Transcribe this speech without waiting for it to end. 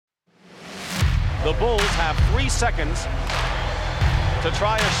The Bulls have 3 seconds to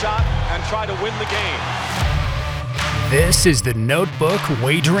try a shot and try to win the game. This is the Notebook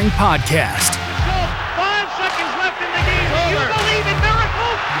Wagering Podcast. So 5 seconds left in the game. Do you believe in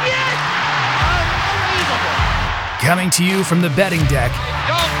miracles? Yes! Unbelievable. Coming to you from the betting deck.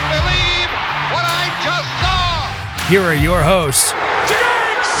 Don't believe what I just saw. Here are your hosts.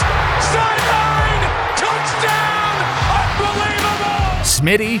 Diggs! Sideline! Touchdown! Unbelievable!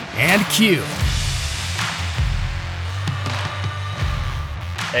 Smitty and Q.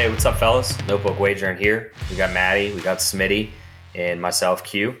 Hey, what's up, fellas? Notebook Wagering here. We got Maddie, we got Smitty, and myself,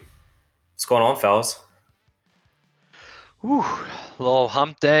 Q. What's going on, fellas? Whew, little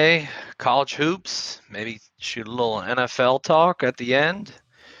hump day, college hoops, maybe shoot a little NFL talk at the end.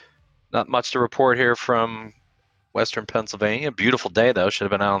 Not much to report here from Western Pennsylvania. Beautiful day, though. Should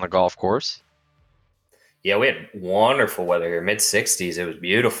have been out on the golf course. Yeah, we had wonderful weather here, mid-60s. It was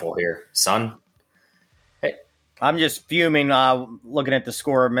beautiful here. Sun. I'm just fuming looking at the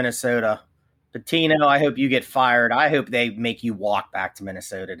score of Minnesota. Patino, I hope you get fired. I hope they make you walk back to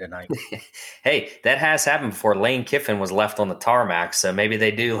Minnesota tonight. Hey, that has happened before. Lane Kiffin was left on the tarmac, so maybe they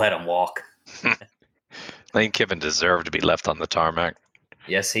do let him walk. Lane Kiffin deserved to be left on the tarmac.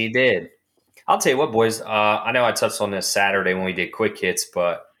 Yes, he did. I'll tell you what, boys. I know I touched on this Saturday when we did quick hits,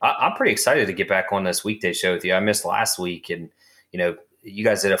 but I'm pretty excited to get back on this weekday show with you. I missed last week, and you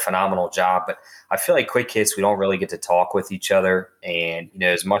guys did a phenomenal job. But I feel like quick hits, we don't really get to talk with each other, and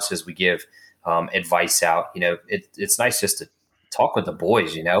as much as we give advice out, it's nice just to talk with the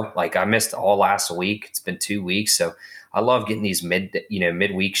boys. Like I missed all last week. It's been 2 weeks, so I love getting these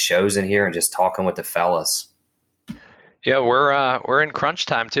midweek shows in here and just talking with the fellas. Yeah, we're in crunch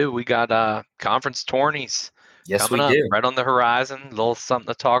time too. We got conference tourneys. Yes, coming we do. right on the horizon. A little something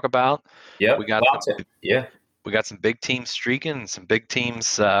to talk about. Yeah, we got we got some big teams streaking, and some big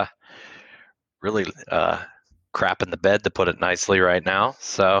teams really crapping the bed, to put it nicely, right now.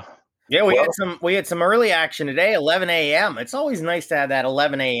 So yeah, we had some early action today, 11 a.m. It's always nice to have that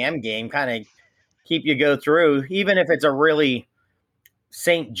 11 a.m. game, kind of keep you go through, even if it's a really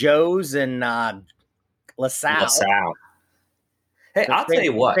St. Joe's and LaSalle. Hey, I'll tell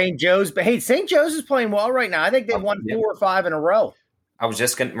you what. St. Joe's is playing well right now. I think they've won 4 or 5 in a row. I was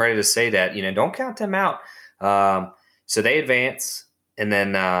just getting ready to say that. Don't count them out. So they advance, and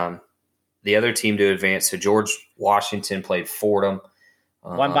then the other team to advance. So George Washington played Fordham.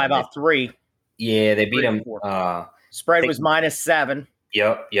 Won by about 3. Yeah, they beat them. Spread was -7.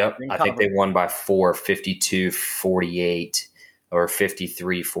 Yep. I think they won by 4, 52-48 or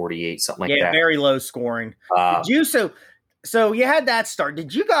 53-48, something like that. Yeah, very low scoring. Did you so you had that start.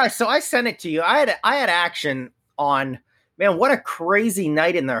 Did you guys? So I sent it to you. I had action on. Man, what a crazy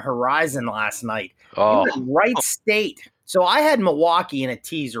night in the Horizon last night. Oh. Wright State. So I had Milwaukee in a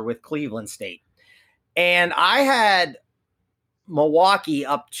teaser with Cleveland State. And I had Milwaukee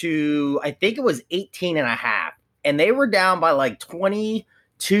up to, I think it was 18.5. And they were down by like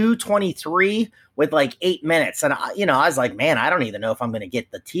 22, 23 with like 8 minutes. And, I was like, man, I don't even know if I'm going to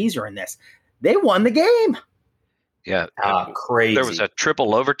get the teaser in this. They won the game. Yeah. Crazy. There was a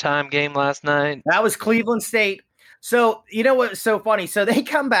triple overtime game last night. That was Cleveland State. So, you know what's so funny? So they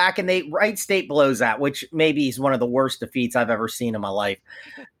come back and Wright State blows that, which maybe is one of the worst defeats I've ever seen in my life.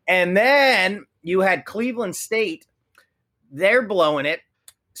 And then you had Cleveland State. They're blowing it.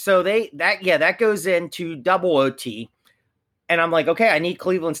 So that goes into double OT. And I'm like, okay, I need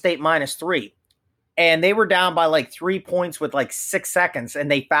Cleveland State -3. And they were down by like 3 points with like 6 seconds,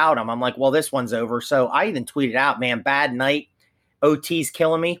 and they fouled them. I'm like, well, this one's over. So I even tweeted out, man, bad night. OT's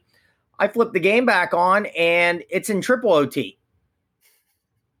killing me. I flipped the game back on, and it's in triple OT.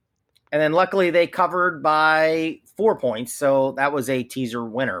 And then luckily they covered by 4 points, so that was a teaser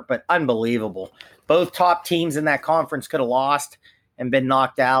winner. But unbelievable. Both top teams in that conference could have lost and been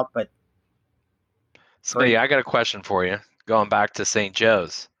knocked out. But Smitty, I got a question for you, going back to St.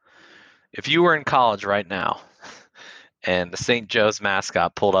 Joe's. If you were in college right now and the St. Joe's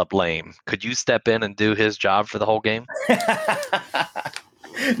mascot pulled up lame, could you step in and do his job for the whole game?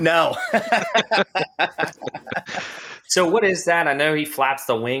 No. So what is that? I know he flaps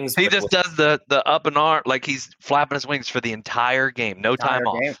the wings. He just does the up and arm, like he's flapping his wings for the entire game. No time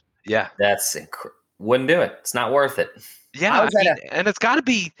off. Yeah. That's wouldn't do it. It's not worth it. Yeah. And it's got to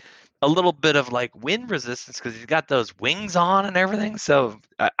be a little bit of like wind resistance because he's got those wings on and everything. So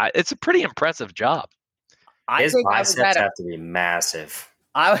it's a pretty impressive job. His biceps have to be massive.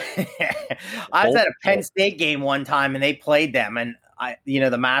 I was at a Penn State game one time and they played them, and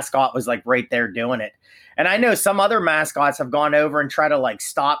the mascot was like right there doing it. And I know some other mascots have gone over and try to like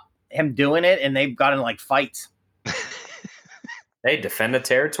stop him doing it, and they've gotten like fights. Hey, defend the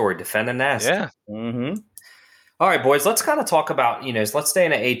territory, defend the nest. Yeah. Mm-hmm. All right, boys, let's kind of talk about, let's stay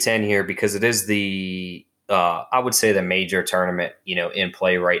in the A10 here because it is the, I would say the major tournament, in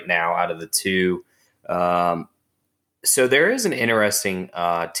play right now out of the two. So there is an interesting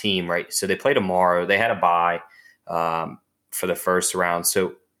team, right? So they play tomorrow. They had a bye for the first round.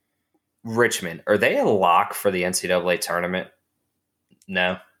 So Richmond, are they a lock for the NCAA tournament?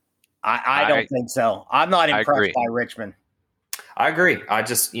 No. I don't think so. I'm not impressed by Richmond. I agree. I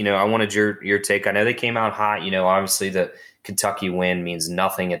just, I wanted your take. I know they came out hot. Obviously the Kentucky win means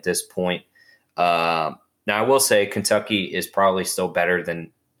nothing at this point. Now, I will say Kentucky is probably still better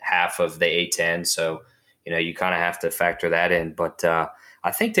than half of the A10. So, you kind of have to factor that in. But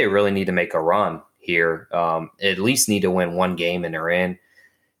I think they really need to make a run here. At least need to win one game and they're in.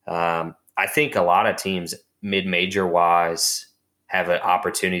 I think a lot of teams mid-major wise have an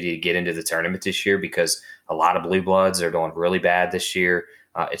opportunity to get into the tournament this year because a lot of blue bloods are doing really bad this year.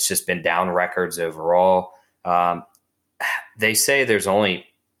 It's just been down records overall. They say there's only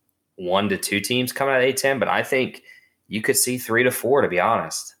 1 to 2 teams coming out of A10, but I think you could see 3 to 4, to be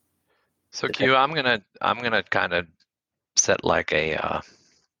honest. So Q, I'm gonna kind of set like a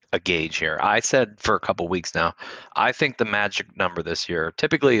gauge here. I said for a couple weeks now, I think the magic number this year,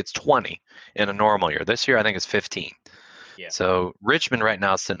 typically it's 20 in a normal year. This year I think it's 15. Yeah. So Richmond right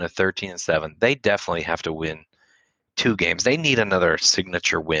now is sitting at 13-7. They definitely have to win 2 games. They need another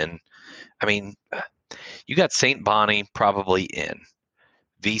signature win. I mean, you got St. Bonnie probably in,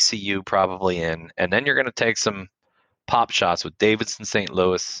 VCU probably in, and then you're going to take some pop shots with Davidson, St.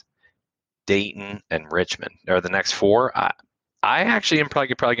 Louis, Dayton, and Richmond. Are the next 4. I actually am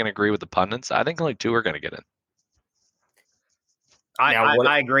probably going to agree with the pundits. I think only 2 are going to get in.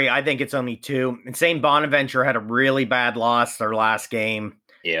 I agree. I think it's only 2. And St. Bonaventure had a really bad loss their last game.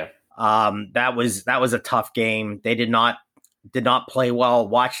 Yeah. That was a tough game. They did not play well.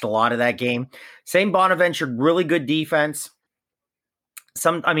 Watched a lot of that game. St. Bonaventure, really good defense.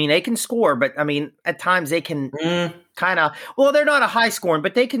 They can score, but at times they can kind of, they're not a high scoring,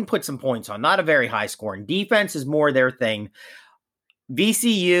 but they can put some points on. Not a very high scoring. Defense is more their thing.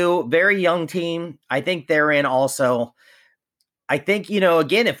 VCU, very young team. I think they're in also. I think,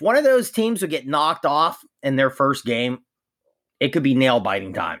 again, if one of those teams would get knocked off in their first game, it could be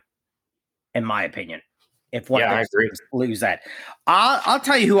nail-biting time, in my opinion. If one of those teams lose that. I'll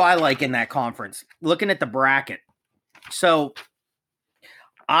tell you who I like in that conference, looking at the bracket. So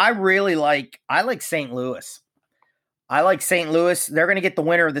I like St. Louis. I like St. Louis. They're going to get the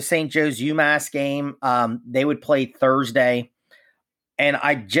winner of the St. Joe's UMass game. They would play Thursday. And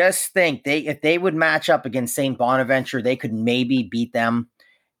I just think if they would match up against St. Bonaventure, they could maybe beat them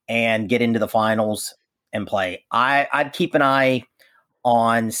and get into the finals and play. I'd keep an eye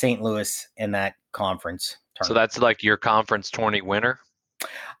on St. Louis in that conference tournament. So that's like your conference tourney winner?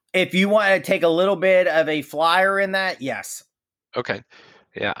 If you want to take a little bit of a flyer in that, yes. Okay.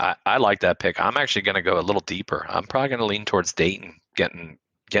 Yeah, I like that pick. I'm actually going to go a little deeper. I'm probably going to lean towards Dayton getting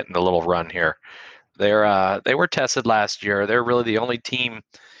a little run here. They were tested last year. They're really the only team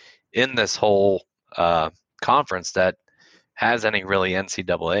in this whole conference that has any really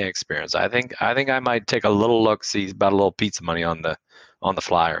NCAA experience. I think I might take a little look, see about a little pizza money on the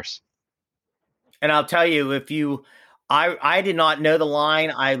Flyers. And I'll tell you, I did not know the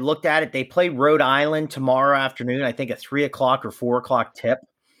line. I looked at it. They play Rhode Island tomorrow afternoon. I think a 3:00 or 4:00 tip.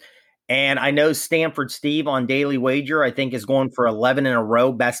 And I know Stanford Steve on Daily Wager, I think, is going for 11 in a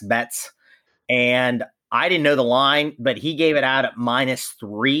row best bets. And I didn't know the line, but he gave it out at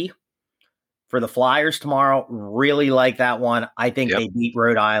 -3 for the Flyers tomorrow. Really like that one. I think they beat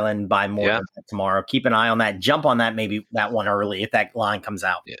Rhode Island by more than that tomorrow. Keep an eye on that. Jump on that, maybe that one early if that line comes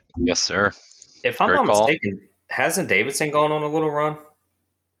out. Yeah. Yes, sir. If I'm not mistaken, hasn't Davidson gone on a little run?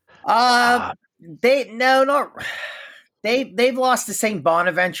 They've lost to St.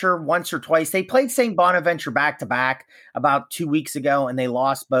 Bonaventure once or twice. They played St. Bonaventure back to back about 2 weeks ago, and they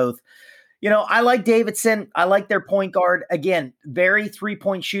lost both. I like Davidson. I like their point guard. Again, very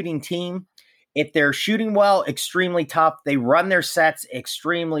 3-point shooting team. If they're shooting well, extremely tough. They run their sets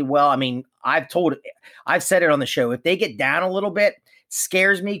extremely well. I've said it on the show. If they get down a little bit,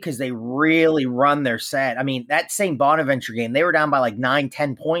 scares me because they really run their set. That St. Bonaventure game, they were down by like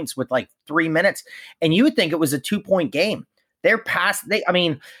 9-10 points with like 3 minutes, and you would think it was a 2-point game.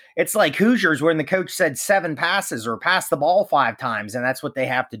 It's like Hoosiers when the coach said 7 passes or pass the ball 5 times, and that's what they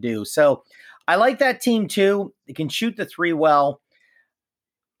have to do. So I like that team too. They can shoot the 3 well.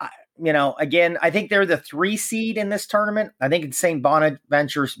 Again, I think they're the 3 seed in this tournament. I think it's St.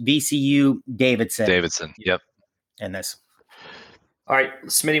 Bonaventure's, VCU, Davidson. Yep. In this. All right,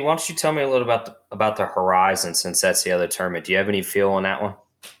 Smitty, why don't you tell me a little about the Horizon, since that's the other tournament? Do you have any feel on that one?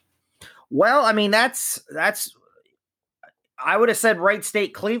 Well, I mean, that's I would have said Wright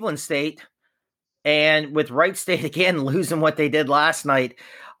State, Cleveland State. And with Wright State again losing what they did last night,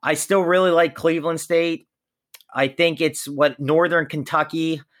 I still really like Cleveland State. I think it's what Northern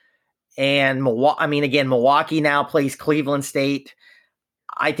Kentucky and Milwaukee. I mean, again, Milwaukee now plays Cleveland State.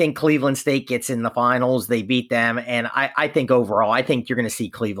 I think Cleveland State gets in the finals. They beat them. And I think overall, I think you're going to see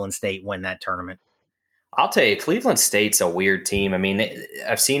Cleveland State win that tournament. I'll tell you, Cleveland State's a weird team. I mean,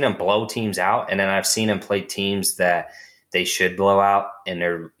 I've seen them blow teams out, and then I've seen them play teams that they should blow out, and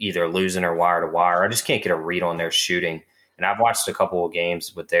they're either losing or wire to wire. I just can't get a read on their shooting. And I've watched a couple of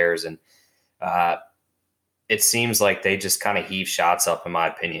games with theirs, and it seems like they just kind of heave shots up, in my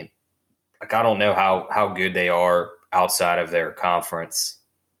opinion. Like, I don't know how good they are outside of their conference.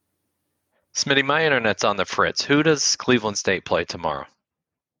 Smitty, my internet's on the fritz. Who does Cleveland State play tomorrow?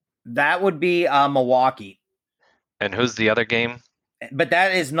 That would be Milwaukee. And who's the other game? But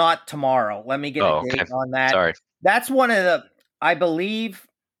that is not tomorrow. Let me get a date on that. Sorry. That's one of the, I believe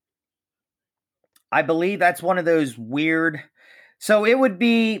that's one of those weird. So it would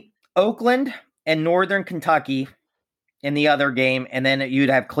be Oakland and Northern Kentucky in the other game, and then you'd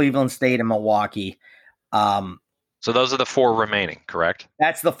have Cleveland State and Milwaukee. So those are the 4 remaining, correct?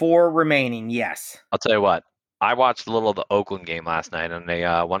 That's the 4 remaining, yes. I'll tell you what. I watched a little of the Oakland game last night, and they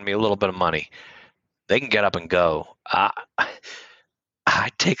won me a little bit of money. They can get up and go. I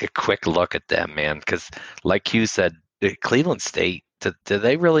take a quick look at them, man, because like you said, Cleveland State, did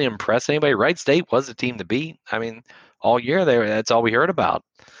they really impress anybody? Wright State was a team to beat. I mean, all year that's all we heard about.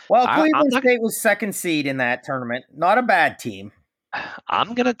 Well, Cleveland State was second seed in that tournament. Not a bad team.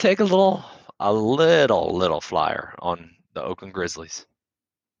 I'm gonna take a little flyer on the Oakland Grizzlies.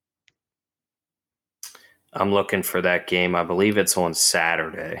 I'm looking for that game. I believe it's on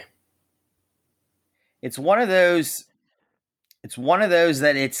Saturday. It's one of those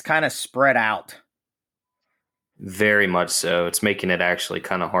that it's kind of spread out. Very much so. It's making it actually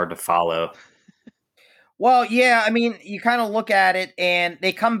kind of hard to follow. Well, yeah, I mean, you kind of look at it, and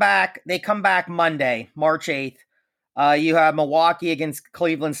they come back Monday, March 8th. You have Milwaukee against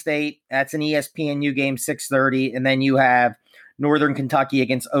Cleveland State. That's an ESPNU game, 6:30. And then you have Northern Kentucky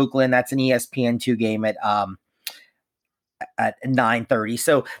against Oakland. That's an ESPN2 game at 9:30.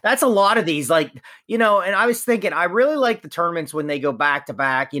 So that's a lot of these, like, and I was thinking, I really like the tournaments when they go back to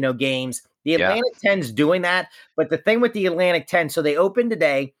back, games. The Atlantic 10's doing that. But the thing with the Atlantic 10, so they open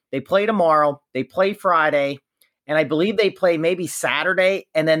today, they play tomorrow, they play Friday, and I believe they play maybe Saturday,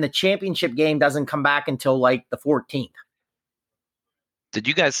 and then the championship game doesn't come back until like the 14th. Did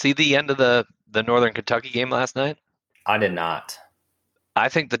you guys see the end of the Northern Kentucky game last night? I did not. I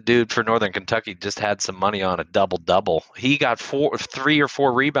think the dude for Northern Kentucky just had some money on a double-double. He got 3 or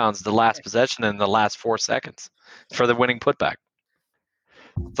 4 rebounds the last possession in the last 4 seconds for the winning putback.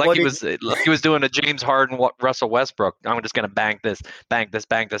 It's like he was doing a James Harden, Russell Westbrook. I'm just going to bang this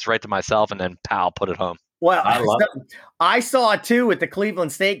right to myself, and then pow, put it home. Well, I saw it too with the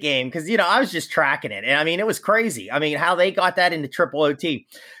Cleveland State game because, I was just tracking it. And I mean, it was crazy. I mean, how they got that into triple OT.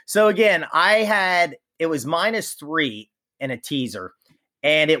 So again, it was -3 in a teaser,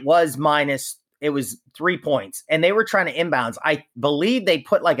 and it was 3 points, and they were trying to inbounds. I believe they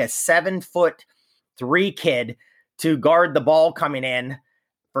put like a 7'3" kid to guard the ball coming in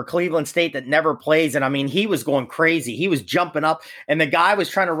for Cleveland State that never plays. And I mean, he was going crazy. He was jumping up, and the guy was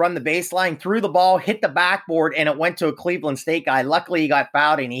trying to run the baseline, threw the ball, hit the backboard, and it went to a Cleveland State guy. Luckily, he got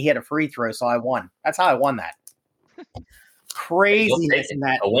fouled and he hit a free throw, so I won. That's how I won that. Craziness in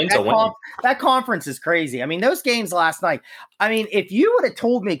that. That conference is crazy. I mean, those games last night. I mean, if you would have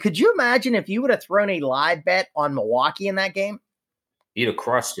told me, could you imagine if you would have thrown a live bet on Milwaukee in that game? You'd have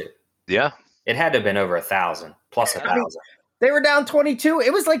crushed it. Yeah. It had to have been over 1,000 plus 1,000. They were down 22.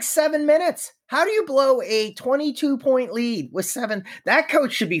 It was like 7 minutes. How do you blow a 22-point lead with 7? That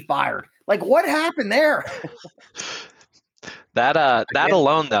coach should be fired. Like, what happened there? That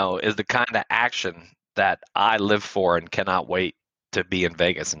alone, though, is the kind of action that I live for and cannot wait to be in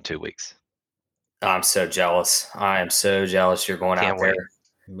Vegas in 2 weeks. I'm so jealous. I am so jealous you're going out there.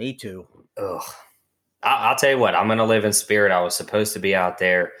 Me too. Ugh. I'll tell you what. I'm going to live in spirit. I was supposed to be out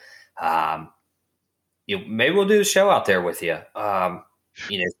there. Maybe we'll do a show out there with you.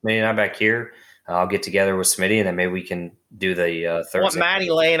 Smitty and I back here. I'll get together with Smitty, and then maybe we can do the Thursday. I want Maddie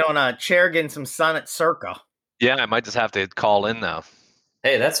laying on a chair getting some sun at Circa. Yeah, I might just have to call in though.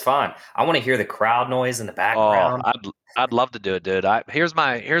 Hey, that's fine. I want to hear the crowd noise in the background. Oh, I'd love to do it, dude. Here's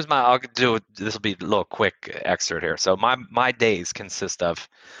my. I'll do it. This will be a little quick excerpt here. So my days consist of.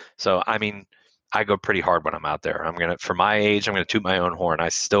 So I mean, I go pretty hard when I'm out there. For my age, I'm gonna toot my own horn. I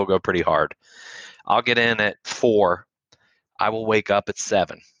still go pretty hard. I'll get in at 4. I will wake up at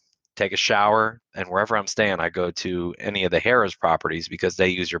 7, take a shower, and wherever I'm staying, I go to any of the Harrah's properties because they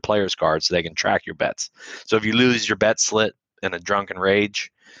use your player's card so they can track your bets. So if you lose your bet slit in a drunken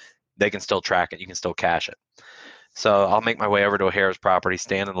rage, they can still track it. You can still cash it. So I'll make my way over to a Harrah's property,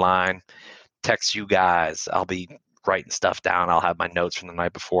 stand in line, text you guys. I'll be writing stuff down. I'll have my notes from the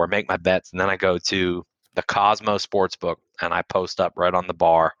night before, make my bets, and then I go to the Cosmo Sportsbook and I post up right on the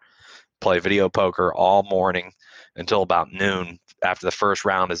bar, play video poker all morning until about noon after the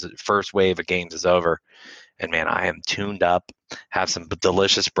first wave of games is over. And man, I am tuned up, have some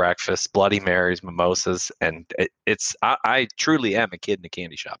delicious breakfast, Bloody Marys, mimosas, and I truly am a kid in a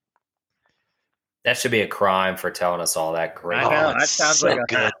candy shop. That should be a crime for telling us all that great. I know, that it's sounds so like a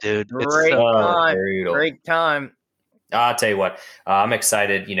good, dude. Great time. Great time. I'll tell you what, I'm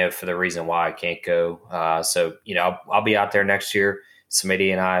excited, for the reason why I can't go. So, I'll be out there next year.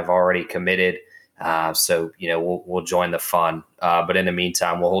 Smitty and I have already committed. So, we'll join the fun. But in the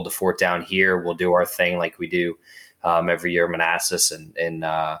meantime, we'll hold the fort down here. We'll do our thing like we do every year in Manassas and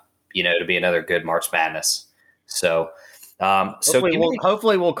to be another good March Madness. So,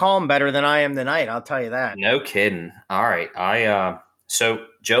 hopefully we'll call him better than I am tonight. I'll tell you that. No kidding. All right. So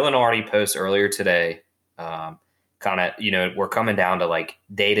Joe Lenardi posts earlier today, we're coming down to like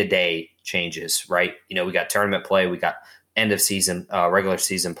day-to-day changes, right? We got tournament play, we got end of season, regular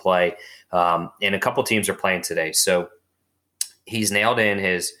season play, and a couple teams are playing today. So he's nailed in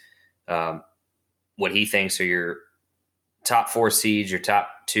his what he thinks are your top 4 seeds, your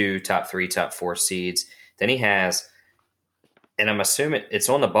top 2, top 3, top 4 seeds. Then he has, and I'm assuming it's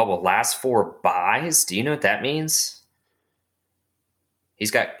on the bubble, last 4 buys. Do you know what that means?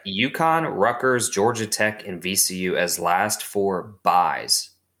 He's got UConn, Rutgers, Georgia Tech, and VCU as last 4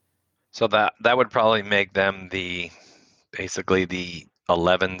 buys. So that would probably make them basically the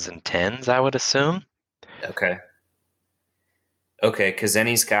 11s and 10s, I would assume. Okay, because then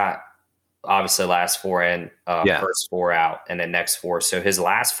he's got obviously last 4 in, first 4 out, and then next 4. So his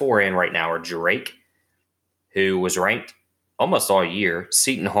last 4 in right now are Drake, who was ranked almost all year,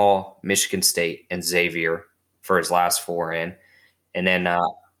 Seton Hall, Michigan State, and Xavier for his last 4 in. And then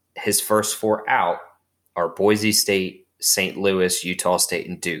his first 4 out are Boise State, St. Louis, Utah State,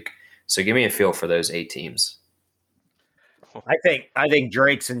 and Duke. So give me a feel for those 8 teams. I think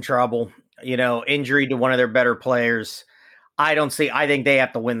Drake's in trouble. Injury to one of their better players. I think they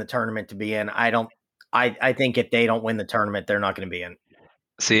have to win the tournament to be in. I think if they don't win the tournament, they're not going to be in.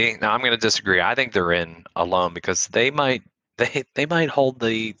 See, now I'm going to disagree. I think they're in alone because they might hold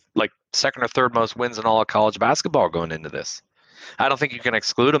the second or third most wins in all of college basketball going into this. I don't think you can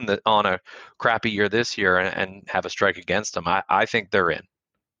exclude them on a crappy year this year and have a strike against them. I think they're in.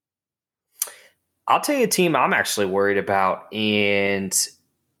 I'll tell you a team I'm actually worried about, and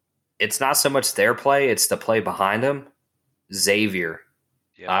it's not so much their play, it's the play behind them. Xavier.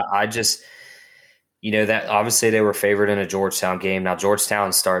 Yeah. I just, that obviously they were favored in a Georgetown game. Now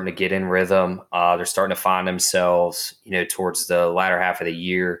Georgetown's starting to get in rhythm. They're starting to find themselves, towards the latter half of the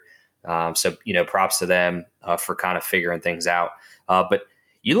year. So, props to them for kind of figuring things out. But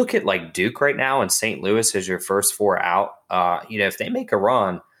you look at like Duke right now and St. Louis as your first 4 out. If they make a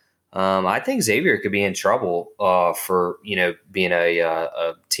run, I think Xavier could be in trouble for, being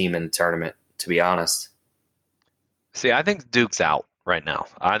a team in the tournament, to be honest. See, I think Duke's out right now.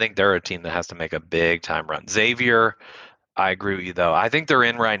 I think they're a team that has to make a big time run. Xavier, I agree with you, though. I think they're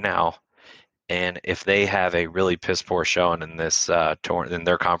in right now. And if they have a really piss poor showing in this in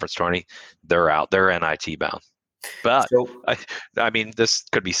their conference tourney, they're out. They're NIT bound. But I mean, this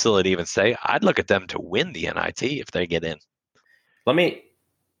could be silly to even say. I'd look at them to win the NIT if they get in.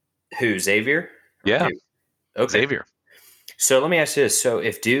 Who, Xavier? Yeah. Okay. Xavier. So let me ask you this. So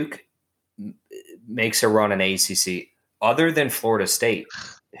if Duke makes a run in ACC, other than Florida State,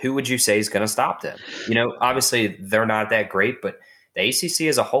 who would you say is going to stop them? Obviously they're not that great, but the ACC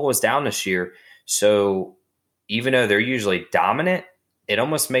as a whole is down this year. So even though they're usually dominant, it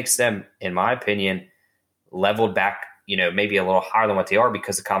almost makes them, in my opinion, leveled back, maybe a little higher than what they are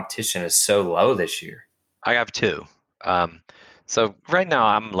because the competition is so low this year. I have 2. So right now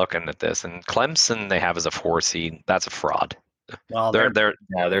I'm looking at this, and Clemson they have as a 4 seed. That's a fraud. Well, they're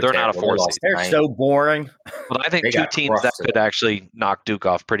not a 4 seed. They're so boring. But I think 2 teams that could actually knock Duke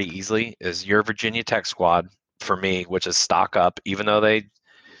off pretty easily is your Virginia Tech squad for me, which is stock up, even though they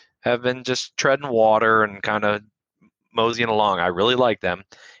have been just treading water and kind of moseying along. I really like them.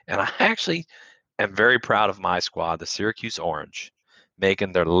 And I actually am very proud of my squad, the Syracuse Orange,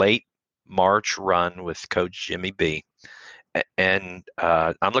 making their late March run with Coach Jimmy B. And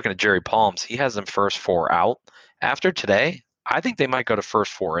I'm looking at Jerry Palms. He has them first 4 out. After today, I think they might go to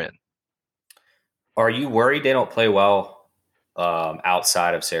first 4 in. Are you worried they don't play well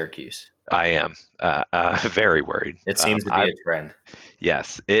outside of Syracuse? I am very worried. It seems to be a trend.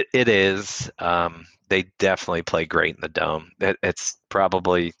 Yes, it is. They definitely play great in the Dome. It's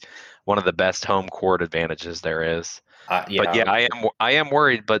probably one of the best home court advantages there is. But yeah, I am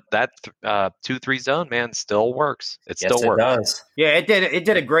worried. But that 2-3 zone, man, still works. It still works. It does. Yeah, it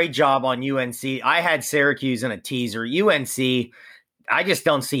did a great job on UNC. I had Syracuse in a teaser. UNC, I just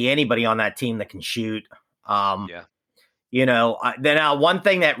don't see anybody on that team that can shoot. Yeah. Then one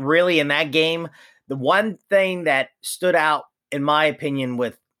thing that really in that game, the one thing that stood out, in my opinion,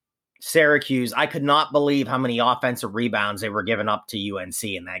 with Syracuse, I could not believe how many offensive rebounds they were giving up to UNC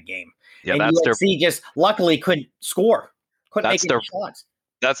in that game. Yeah, and UNC just luckily couldn't score, couldn't make any shots.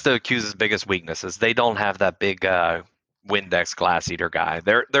 That's the Cuse's biggest weakness is they don't have that big Windex glass eater guy.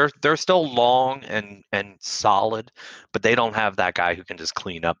 They're still long and solid, but they don't have that guy who can just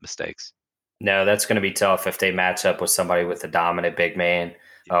clean up mistakes. No, that's going to be tough if they match up with somebody with a dominant big man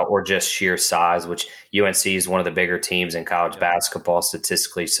or just sheer size, which UNC is one of the bigger teams in college basketball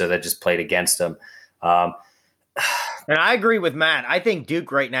statistically, so that just played against them. And I agree with Matt. I think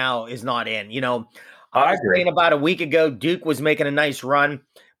Duke right now is not in. I was saying about a week ago, Duke was making a nice run,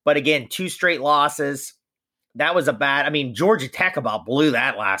 but again, 2 straight losses. That was Georgia Tech about blew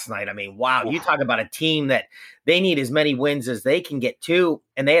that last night. Wow, you talk about a team that they need as many wins as they can get to,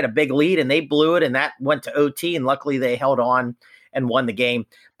 and they had a big lead and they blew it, and that went to OT, and luckily they held on and won the game.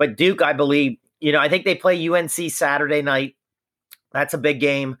 But Duke, I believe, I think they play UNC Saturday night. That's a big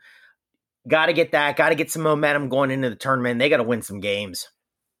game. Got to get some momentum going into the tournament. They got to win some games.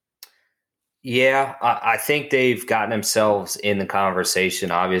 Yeah, I think they've gotten themselves in the conversation.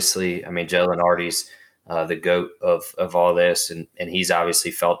 Obviously, Joe Lenardi's the GOAT of all this, and he's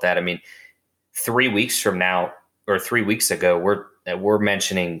obviously felt that. 3 weeks from now, or 3 weeks ago, we're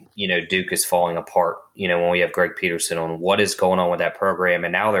mentioning, Duke is falling apart, when we have Greg Peterson on what is going on with that program,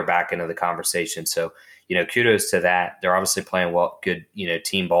 and now they're back into the conversation. So, kudos to that. They're obviously playing good,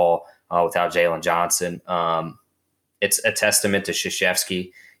 team ball without Jalen Johnson. It's a testament to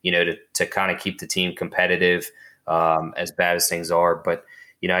Krzyzewski, to kind of keep the team competitive as bad as things are. But,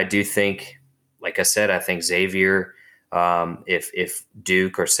 I do think, like I said, I think Xavier, if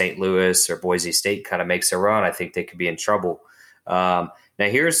Duke or St. Louis or Boise State kind of makes a run, I think they could be in trouble. Now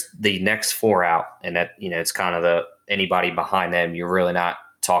here's the next 4 out, and that, it's kind of anybody behind them you're really not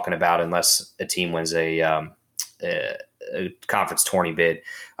talking about unless a team wins a conference tourney bid.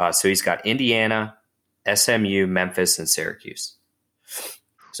 So he's got Indiana, SMU, Memphis, and Syracuse.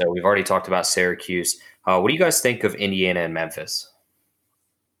 So we've already talked about Syracuse. What do you guys think of Indiana and Memphis?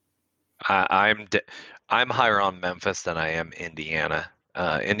 I'm higher on Memphis than I am Indiana.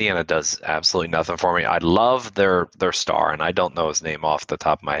 Indiana does absolutely nothing for me. I love their star, and I don't know his name off the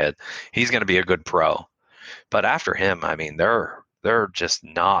top of my head. He's going to be a good pro, but after him, they're just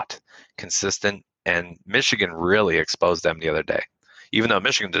not consistent. And Michigan really exposed them the other day, even though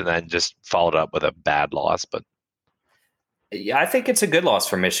Michigan then just followed up with a bad loss. But yeah, I think it's a good loss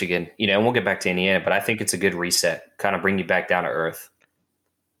for Michigan. And we'll get back to Indiana, but I think it's a good reset, kind of bring you back down to earth.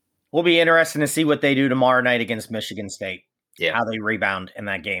 We'll be interested to see what they do tomorrow night against Michigan State. Yeah, how they rebound in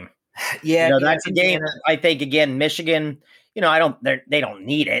that game. Yeah, that's a game. I think again, Michigan. They don't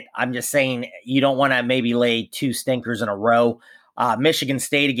need it. I'm just saying you don't want to maybe lay 2 stinkers in a row. Michigan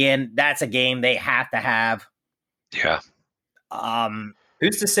State again. That's a game they have to have. Yeah.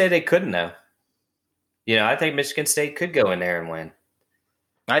 Who's to say they couldn't though? I think Michigan State could go in there and win.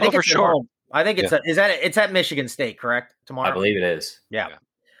 I think for sure. I think it's it's at Michigan State, correct? Tomorrow, I believe it is. Yeah.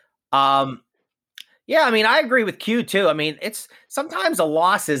 I agree with Q too. It's sometimes a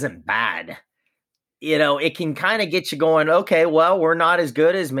loss isn't bad. It can kind of get you going, okay, well, we're not as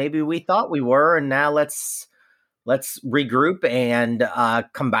good as maybe we thought we were. And now let's regroup and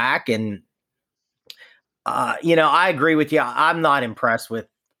come back. And, I agree with you. I'm not impressed with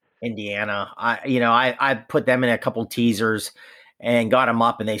Indiana. I put them in a couple teasers and got them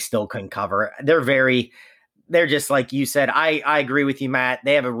up and they still couldn't cover. They're just like you said. I agree with you, Matt.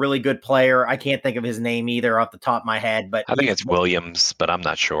 They have a really good player. I can't think of his name either off the top of my head, but I think it's Williams, but I'm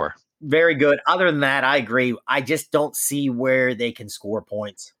not sure. Very good. Other than that, I agree. I just don't see where they can score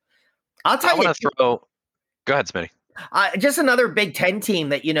points. I'll tell you. Go ahead, Smitty. Just another Big Ten team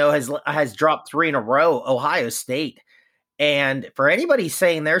that has dropped 3 in a row. Ohio State, and for anybody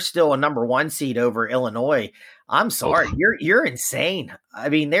saying they're still a number 1 seed over Illinois, I'm sorry. You're insane.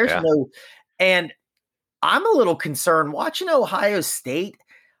 There's no, and I'm a little concerned watching Ohio State.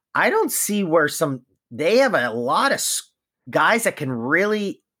 I don't see where they have a lot of guys that can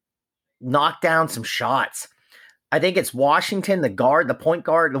really knock down some shots. I think it's Washington, the point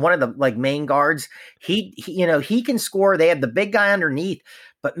guard, one of the like main guards. He can score. They have the big guy underneath.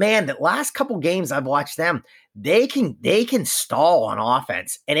 But man, the last couple games I've watched them, they can stall on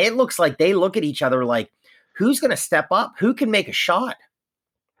offense. And it looks like they look at each other like, who's going to step up? Who can make a shot?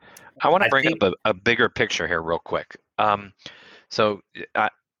 I want to bring up a bigger picture here real quick. Q,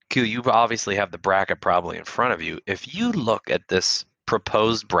 you obviously have the bracket probably in front of you. If you look at this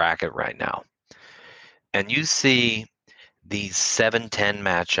proposed bracket right now, and you see these 7-10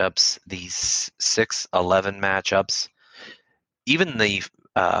 matchups, these 6-11 matchups, even the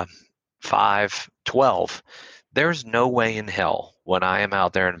 5-12, there's no way in hell when I am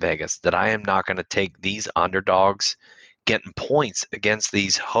out there in Vegas that I am not going to take these underdogs getting points against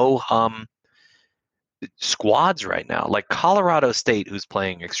these ho-hum squads right now. Like Colorado State, who's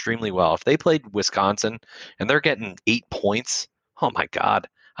playing extremely well. If they played Wisconsin and they're getting 8 points, oh my God,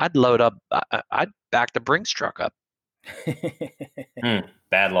 I'd load up. I'd back the Brinks truck up.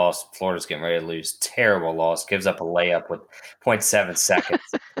 Bad loss. Florida's getting ready to lose. Terrible loss. Gives up a layup with 0.7 seconds.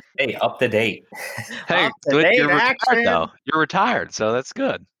 Hey, up to date. Hey, you're retired though. You're retired, so that's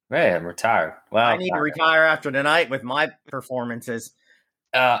good. Hey, I'm retired. Well, I need to retire after tonight with my performances.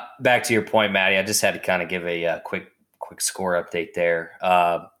 Back to your point, Maddie. I just had to kind of give a quick score update there.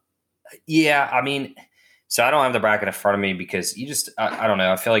 Yeah, I mean, so I don't have the bracket in front of me because I don't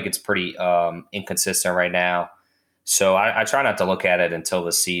know. I feel like it's pretty inconsistent right now. So I try not to look at it until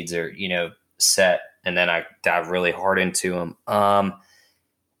the seeds are, set, and then I dive really hard into them.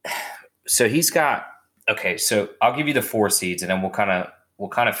 So he's got okay. So I'll give you the 4 seeds, and then we'll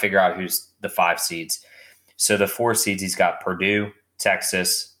kind of figure out who's the 5 seeds. So the 4 seeds, he's got Purdue,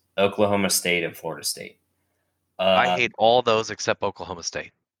 Texas, Oklahoma State, and Florida State. I hate all those except Oklahoma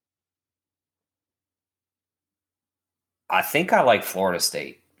State. I think I like Florida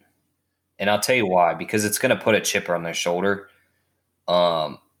State. And I'll tell you why. Because it's going to put a chip on their shoulder.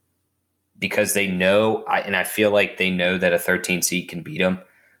 Because they know, I feel like they know that a 13 seed can beat them.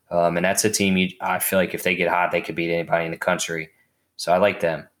 And that's a team I feel like if they get hot, they could beat anybody in the country. So I like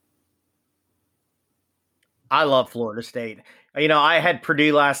them. I love Florida State. I had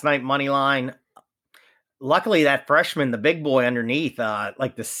Purdue last night, money line. Luckily, that freshman, the big boy underneath,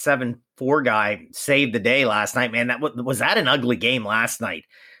 like the 7-4 guy, saved the day last night. Man, was that an ugly game last night?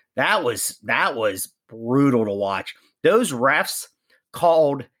 That was brutal to watch. Those refs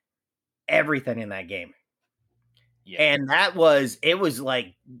called everything in that game. Yeah. And it was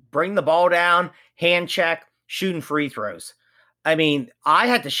like bring the ball down, hand check, shooting free throws. I mean, I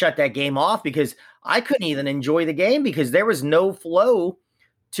had to shut that game off because I couldn't even enjoy the game because there was no flow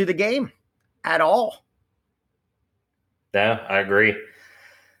to the game at all. Yeah, I agree.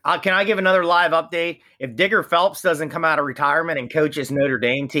 Can I give another live update? If Digger Phelps doesn't come out of retirement and coach his Notre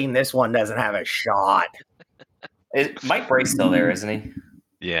Dame team, this one doesn't have a shot. Mike Bray's still there, isn't he?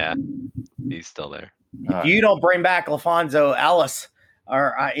 Yeah, he's still there. If you don't bring back LaFonso Ellis,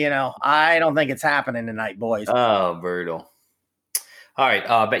 or I don't think it's happening tonight, boys. Oh, brutal. All right,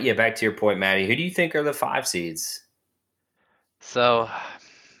 but yeah, back to your point, Maddie. Who do you think are the 5 seeds? So,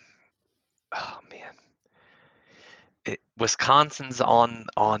 Wisconsin's on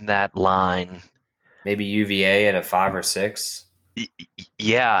that line. Maybe UVA at a 5 or 6.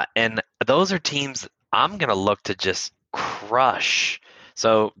 Yeah, and those are teams I'm gonna look to just crush.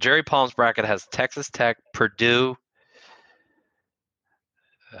 So Jerry Palm's bracket has Texas Tech, Purdue,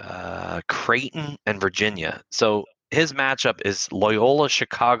 Creighton, and Virginia. So his matchup is Loyola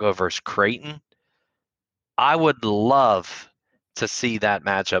Chicago versus Creighton. I would love to see that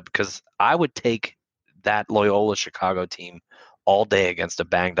matchup because I would take that Loyola Chicago team all day against a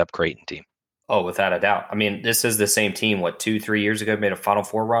banged up Creighton team. Oh, without a doubt. I mean, this is the same team, 2-3 years ago, made a Final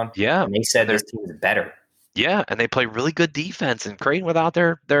Four run? Yeah. And they said this team is better. Yeah, and they play really good defense. And Creighton without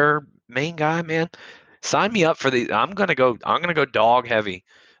their main guy, man, sign me up for the. I'm gonna go dog heavy.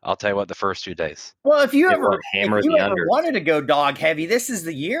 I'll tell you what, the first 2 days. Well, if you ever wanted to go dog heavy, this is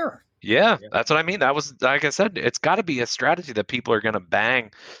the year. Yeah, that's what I mean. That was, like I said, it's got to be a strategy that people are going to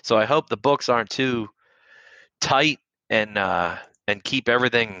bang. So I hope the books aren't too tight and keep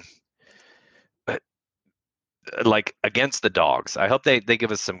everything like against the dogs. I hope they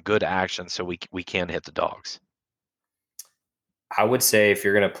give us some good action so we can hit the dogs. I would say if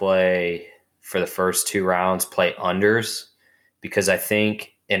you're going to play for the first 2 rounds, play unders, because I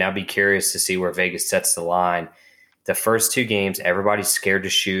think, and I'll be curious to see where Vegas sets the line. The first 2 games, everybody's scared to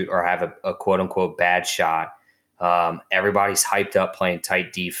shoot or have a quote unquote bad shot. Everybody's hyped up playing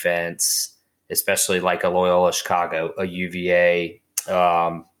tight defense, especially like a Loyola Chicago, a UVA,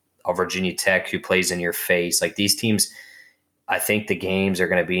 a Virginia Tech who plays in your face. Like these teams, I think the games are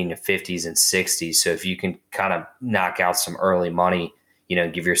going to be in the 50s and 60s. So if you can kind of knock out some early money,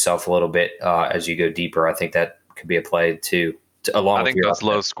 give yourself a little bit as you go deeper, I think that could be a play too. I think those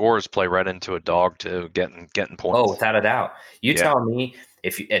low scores play right into a dog too, getting points. Oh, without a doubt. You tell me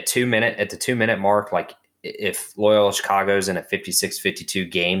if you, at the 2 minute mark, like if Loyola Chicago's in a 56-52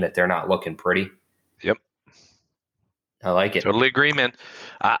 game, that they're not looking pretty. Yep. I like it. Totally agree, man.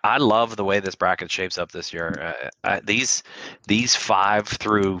 I love the way this bracket shapes up this year. These 5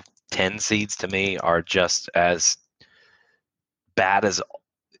 through 10 seeds to me are just as bad as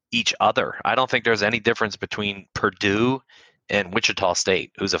each other. I don't think there's any difference between Purdue and Wichita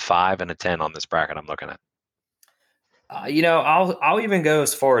State, who's a 5 and a 10 on this bracket I'm looking at. I'll even go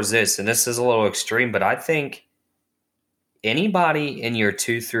as far as this, and this is a little extreme, but I think anybody in your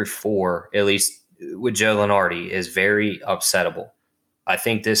 2 through 4, at least with Joe Lenardi, is very upsettable. I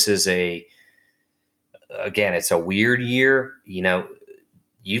think this is it's a weird year.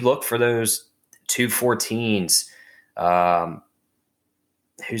 You look for those 214s,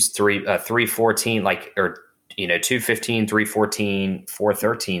 who's 314, 215, 314,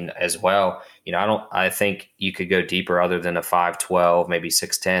 413 as well. I think you could go deeper other than a 512, maybe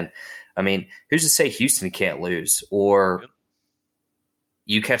 610. I mean, who's to say Houston can't lose? Or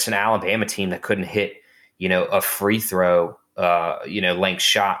you catch an Alabama team that couldn't hit, a free throw, length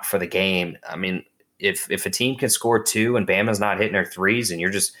shot for the game. I mean, if a team can score 2 and Bama's not hitting their threes and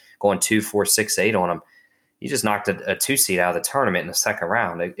you're just going 2, 4, 6, 8 on them, you just knocked a 2 seed out of the tournament in the second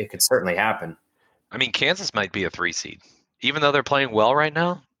round. It could certainly happen. I mean, Kansas might be a 3 seed, even though they're playing well right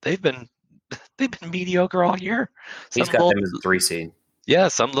now. They've been mediocre all year. He's got them as a 3 seed. Yeah,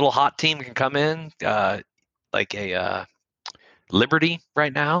 some little hot team can come in, like a Liberty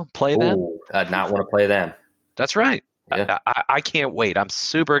right now. Play them. I'd not want to play them. That's right. Yeah. I can't wait. I'm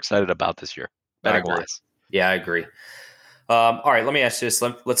super excited about this year. Betting wise. Yeah, I agree. All right, let me ask you this.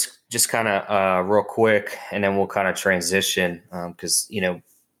 Let's just kind of real quick, and then we'll kind of transition because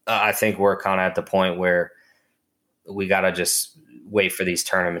I think we're kind of at the point where we got to just wait for these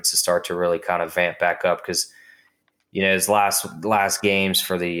tournaments to start to really kind of vamp back up because, his last games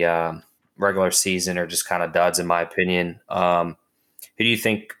for the regular season are just kind of duds in my opinion. Who do you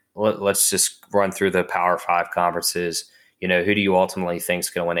think? Let's just run through the Power 5 conferences. Who do you ultimately think is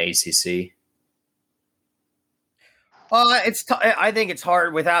going to win ACC? I think it's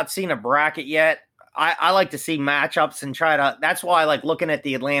hard without seeing a bracket yet. I like to see matchups and that's why I like looking at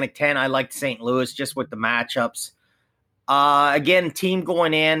the Atlantic 10. I like St. Louis just with the matchups. Again, team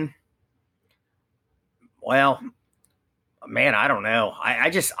going well, man, I don't know.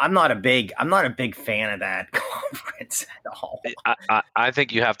 I'm not a big fan of that conference at all. I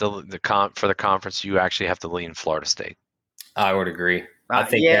think you have to for the conference, you actually have to lean Florida State. I would agree. I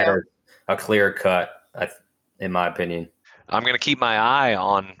think that is a clear cut, in my opinion. I'm going to keep my eye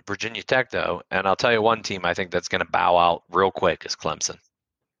on Virginia Tech, though, and I'll tell you one team I think that's going to bow out real quick is Clemson.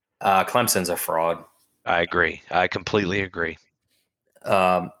 Clemson's a fraud. I agree. I completely agree.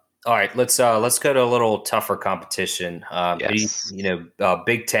 All right, let's go to a little tougher competition. Yes.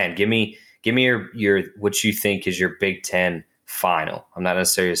 Big Ten. Give me your what you think is your Big Ten final. I'm not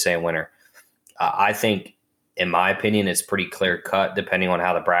necessarily saying winner. I think, in my opinion, it's pretty clear cut depending on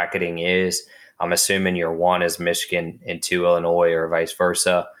how the bracketing is. I'm assuming your 1 is Michigan and 2 Illinois or vice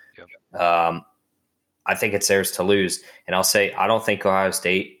versa. Yep. I think it's theirs to lose. And I'll say I don't think Ohio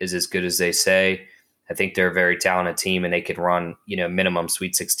State is as good as they say. I think they're a very talented team and they could run, minimum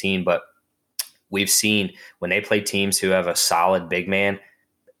Sweet 16. But we've seen when they play teams who have a solid big man,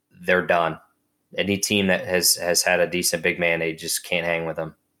 they're done. Any team that has had a decent big man, they just can't hang with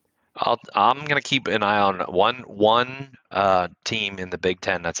them. I'm going to keep an eye on one team in the Big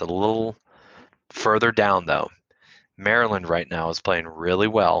Ten that's a little further down, though. Maryland right now is playing really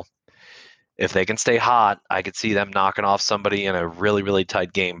well. If they can stay hot, I could see them knocking off somebody in a really, really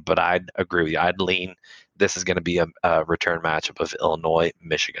tight game. But I'd agree with you. I'd lean this is going to be a return matchup of Illinois,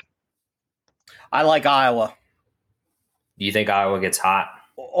 Michigan. I like Iowa. Do you think Iowa gets hot?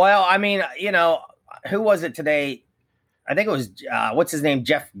 Well, I mean, who was it today? I think it was, what's his name?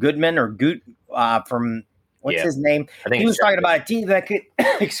 Jeff Goodman or Goot from, what's his name? I think he was talking about a team that could,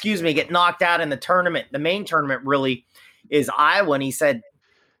 get knocked out in the tournament. The main tournament really is Iowa. And he said,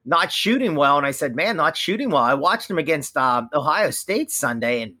 not shooting well. And I said, man, not shooting well. I watched them against Ohio State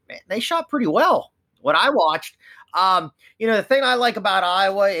Sunday, and man, they shot pretty well. What I watched, the thing I like about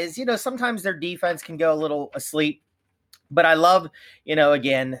Iowa is, sometimes their defense can go a little asleep. But I love,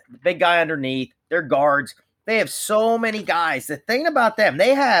 again, the big guy underneath, their guards. They have so many guys. The thing about them,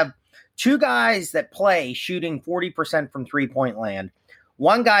 they have 2 guys that play shooting 40% from three-point land.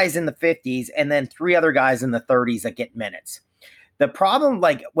 1 guy's in the 50s, and then 3 other guys in the 30s that get minutes. The problem,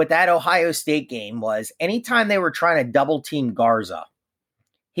 like with that Ohio State game, was anytime they were trying to double team Garza,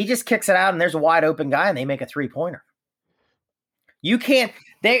 he just kicks it out and there's a wide open guy and they make a 3-pointer. You can't.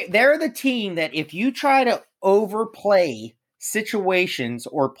 They're the team that if you try to overplay situations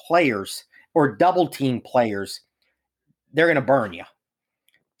or players or double team players, they're going to burn you.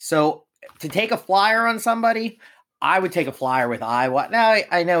 So to take a flyer on somebody, I would take a flyer with Iowa. Now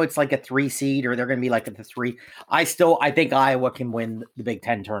I know it's like a 3 seed or they're going to be like at the 3. I think Iowa can win the Big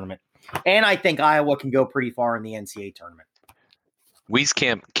Ten tournament. And I think Iowa can go pretty far in the NCAA tournament.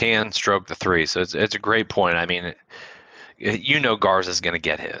 Wieskamp can stroke the 3, so it's a great point. I mean, Garza's going to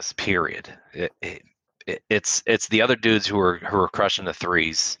get his, period. It's the other dudes who are crushing the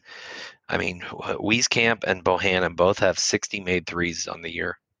 3s. I mean, Wieskamp and Bohannon both have 60 made 3s on the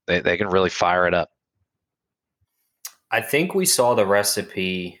year. They can really fire it up. I think we saw the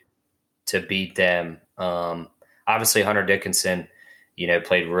recipe to beat them. Obviously, Hunter Dickinson,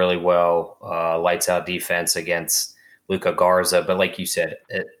 played really well, lights out defense against Luka Garza. But like you said,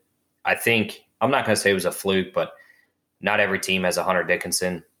 I think I'm not going to say it was a fluke, but not every team has a Hunter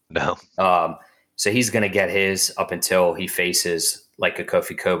Dickinson. No. So he's going to get his up until he faces like a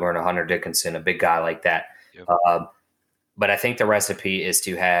Kofi Coburn, a Hunter Dickinson, a big guy like that. Yep. But I think the recipe is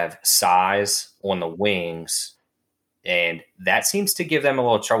to have size on the wings, and that seems to give them a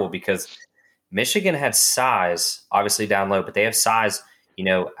little trouble because Michigan had size, obviously down low, but they have size,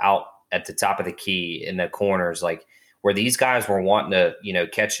 out at the top of the key in the corners, like where these guys were wanting to,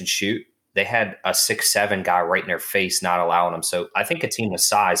 catch and shoot. They had a 6'7" guy right in their face, not allowing them. So I think a team with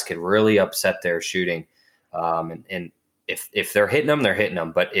size could really upset their shooting. And if they're hitting them, they're hitting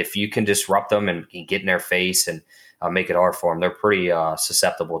them. But if you can disrupt them and get in their face and make it hard for them, they're pretty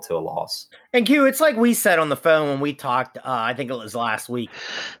susceptible to a loss. And Q, it's like we said on the phone when we talked, I think it was last week.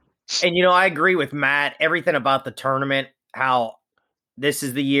 And, I agree with Matt, everything about the tournament, how this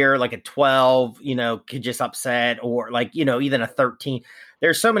is the year, like a 12, could just upset or like, even a 13.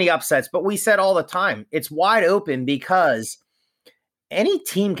 There's so many upsets, but we said all the time, it's wide open because any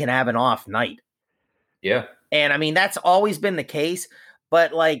team can have an off night. Yeah. And I mean, that's always been the case,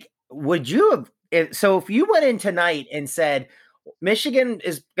 but like, would you have, if you went in tonight and said, Michigan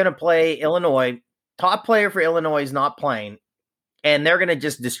is going to play Illinois, top player for Illinois is not playing, and they're going to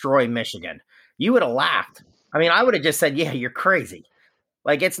just destroy Michigan, you would have laughed. I mean, I would have just said, yeah, you're crazy.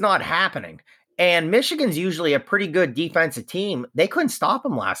 Like, it's not happening. And Michigan's usually a pretty good defensive team. They couldn't stop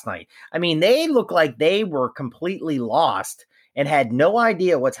them last night. I mean, they looked like they were completely lost and had no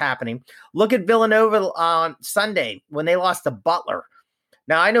idea what's happening. Look at Villanova on Sunday when they lost to Butler.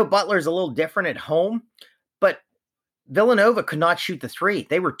 Now, I know Butler's a little different at home, but Villanova could not shoot the 3.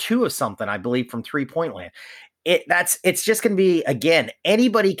 They were 2 of something, I believe, from 3-point land. It's just going to be, again,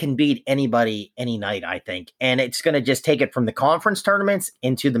 anybody can beat anybody any night, I think. And it's going to just take it from the conference tournaments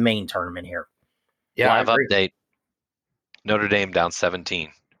into the main tournament here. Yeah, live update. Notre Dame down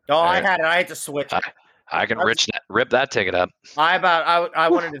 17. Oh, I had to switch. I can rip that ticket up. I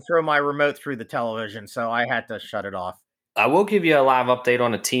wanted to throw my remote through the television, so I had to shut it off. I will give you a live update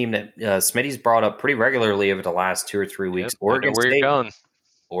on a team that Smitty's brought up pretty regularly over the last 2 or 3 weeks. Yep, Oregon State. You're going.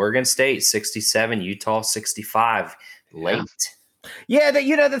 Oregon State 67, Utah 65. Late. Yeah,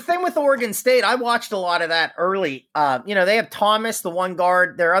 the thing with Oregon State, I watched a lot of that early. They have Thomas, the one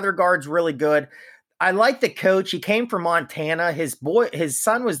guard. Their other guard's really good. I like the coach. He came from Montana. His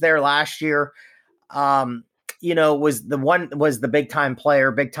son was there last year. Was the big time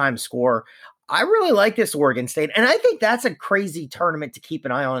player, big time scorer. I really like this Oregon State. And I think that's a crazy tournament to keep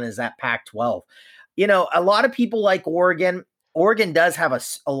an eye on is that Pac-12. A lot of people like Oregon. Oregon does have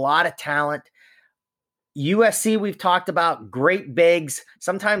a lot of talent. USC, we've talked about, great bigs.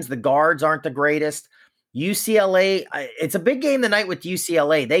 Sometimes the guards aren't the greatest. UCLA, it's a big game tonight with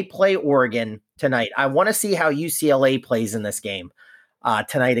UCLA. They play Oregon tonight. I want to see how UCLA plays in this game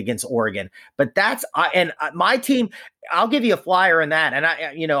tonight against Oregon. But my team, I'll give you a flyer in that. And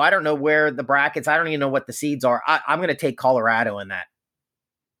I don't know where the brackets, I don't even know what the seeds are. I'm going to take Colorado in that.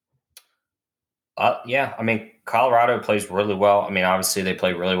 Yeah, I mean, Colorado plays really well. I mean, obviously they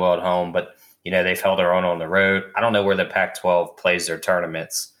play really well at home, but they've held their own on the road. I don't know where the Pac-12 plays their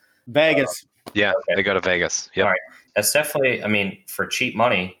tournaments. Vegas. Yeah, okay. They go to Vegas. Yep. All right. That's definitely, for cheap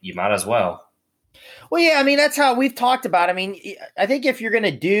money, you might as well. Well, yeah, I mean, that's how we've talked about. I mean, I think if you're going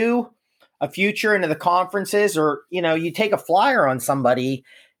to do a future into the conferences or, you take a flyer on somebody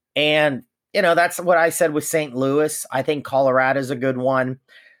and, that's what I said with St. Louis. I think Colorado's a good one.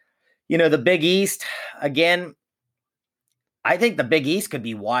 The Big East, again, I think the Big East could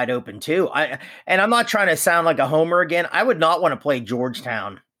be wide open too. And I'm not trying to sound like a homer again. I would not want to play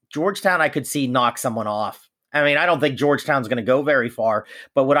Georgetown. Georgetown, I could see knock someone off. I mean, I don't think Georgetown's going to go very far,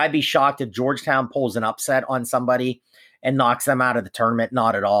 but would I be shocked if Georgetown pulls an upset on somebody and knocks them out of the tournament?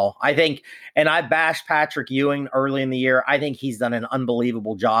 Not at all. I think, and I bashed Patrick Ewing early in the year. I think he's done an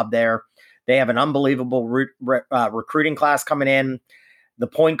unbelievable job there. They have an unbelievable recruiting class coming in. The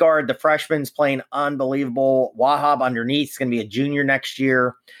point guard, the freshman's playing unbelievable. Wahab underneath is going to be a junior next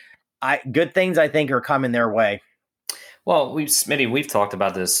year. Good things, I think, are coming their way. Well, we've talked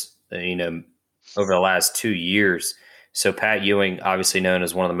about this, over the last 2 years. So Pat Ewing, obviously known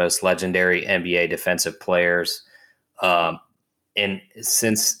as one of the most legendary NBA defensive players. And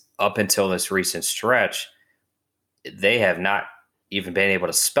since up until this recent stretch, they have not even been able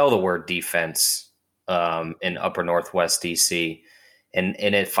to spell the word defense in upper Northwest DC. And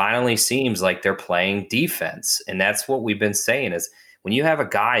it finally seems like they're playing defense. And that's what we've been saying is when you have a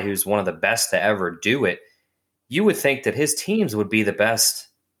guy who's one of the best to ever do it, you would think that his teams would be the best,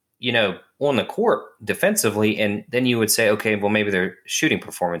 on the court defensively. And then you would say, okay, well, maybe their shooting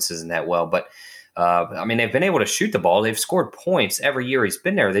performance isn't that well. But, they've been able to shoot the ball. They've scored points every year he's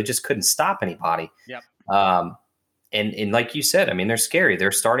been there. They just couldn't stop anybody. Yep. And like you said, they're scary.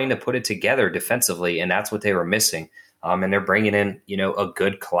 They're starting to put it together defensively, and that's what they were missing. And they're bringing in, a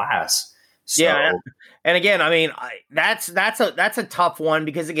good class. So, yeah. And again, that's a tough one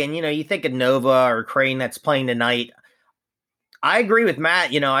because again, you think of Nova or Crane that's playing tonight. I agree with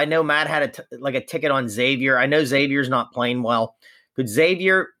Matt. I know Matt had a ticket on Xavier. I know Xavier's not playing well. Could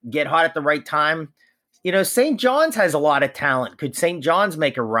Xavier get hot at the right time? St. John's has a lot of talent. Could St. John's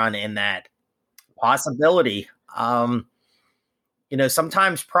make a run in that? Possibility.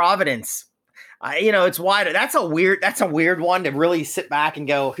 Sometimes Providence. It's wider. That's a weird one to really sit back and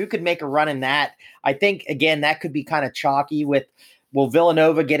go, who could make a run in that? I think, again, that could be kind of chalky with, will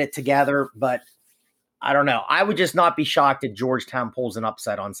Villanova get it together? But I don't know. I would just not be shocked if Georgetown pulls an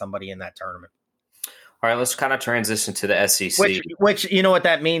upset on somebody in that tournament. All right, let's kind of transition to the SEC. Which you know what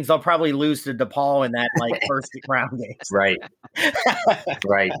that means? They'll probably lose to DePaul in that first round game. Right.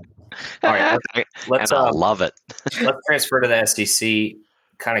 Right. All right. Let's I love it. Let's transfer to the SEC.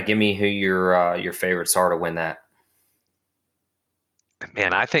 Kind of give me who your favorites are to win that.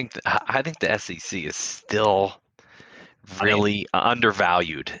 Man, I think the SEC is still really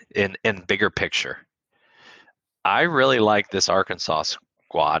undervalued in bigger picture. I really like this Arkansas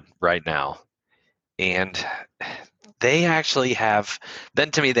squad right now. And they actually have,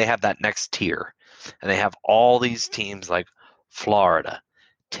 then to me, they have that next tier. And they have all these teams like Florida,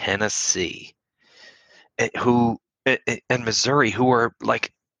 Tennessee, and Missouri, who are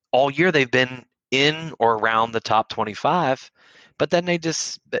like all year they've been in or around the top 25, but then they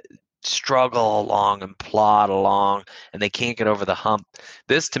just struggle along and plod along, and they can't get over the hump.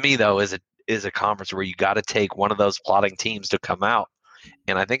 This, to me, though, is a conference where you got to take one of those plodding teams to come out.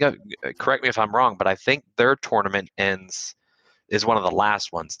 And I think, correct me if I'm wrong, but I think their tournament is one of the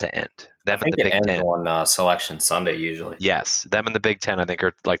last ones to end. I think it ends on Selection Sunday usually. Yes, them and the Big Ten, I think,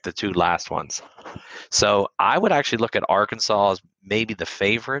 are like the two last ones. So I would actually look at Arkansas as maybe the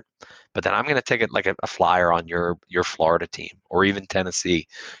favorite, but then I'm going to take it like a flyer on your Florida team or even Tennessee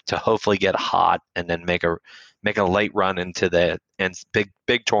to hopefully get hot and then make a late run into the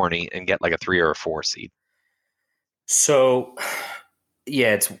big tourney and get like a 3 or a 4 seed. So.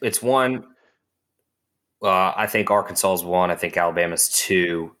 Yeah, it's one. I think Arkansas is 1. I think Alabama's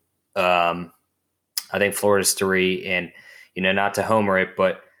 2. I think Florida's 3. And not to homer it,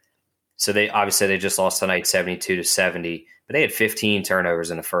 but so they just lost tonight 72-70. But they had 15 turnovers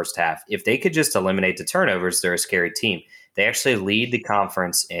in the first half. If they could just eliminate the turnovers, they're a scary team. They actually lead the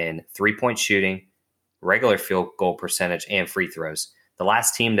conference in 3-point shooting, regular field goal percentage, and free throws. The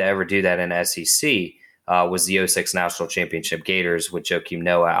last team to ever do that in SEC. Was the 06 National Championship Gators with Joakim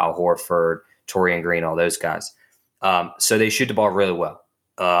Noah, Al Horford, Torian Green, all those guys. So they shoot the ball really well,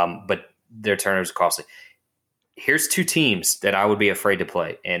 but their turnovers are costly. Here's 2 teams that I would be afraid to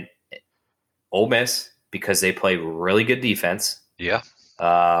play. And Ole Miss, because they play really good defense. Yeah.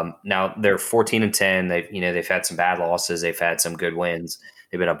 Now they're 14-10. They've had some bad losses. They've had some good wins.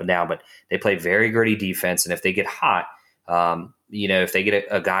 They've been up and down, but they play very gritty defense. And if they get hot, if they get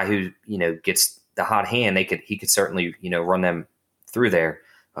a guy who, gets the hot hand, he could certainly, run them through there.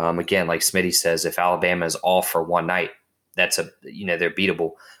 Again, like Smitty says, if Alabama is off for one night, that's they're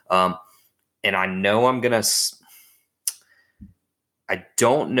beatable. And I know I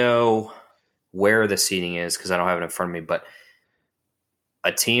don't know where the seeding is because I don't have it in front of me, but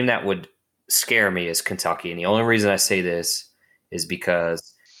a team that would scare me is Kentucky. And the only reason I say this is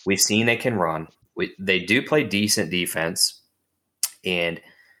because we've seen they can run. They do play decent defense, and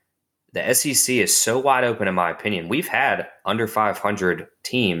the SEC is so wide open, in my opinion. We've had under 500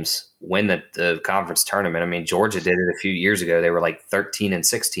 teams win the conference tournament. I mean, Georgia did it a few years ago. They were like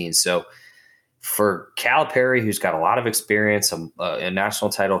 13-16. So for Calipari, who's got a lot of experience, a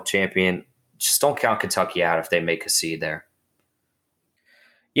national title champion, just don't count Kentucky out if they make a seed there.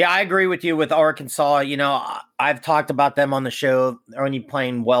 Yeah, I agree with you with Arkansas. You know, I've talked about them on the show. They're only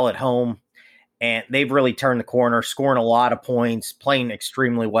playing well at home, and they've really turned the corner, scoring a lot of points, playing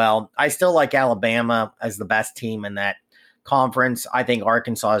extremely well. I still like Alabama as the best team in that conference. I think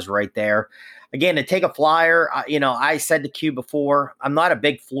Arkansas is right there. Again, to take a flyer, I said to Q before, I'm not a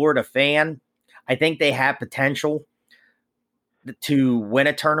big Florida fan. I think they have potential to win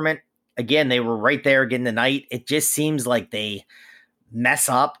a tournament. Again, they were right there again tonight. It just seems like they mess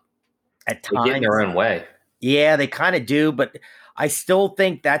up at times. They get in their own way. Yeah, they kind of do, but I still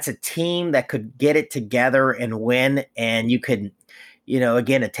think that's a team that could get it together and win. And you could,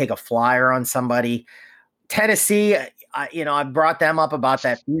 again, to take a flyer on somebody. Tennessee, I brought them up about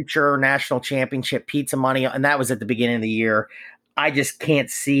that future national championship pizza money, and that was at the beginning of the year. I just can't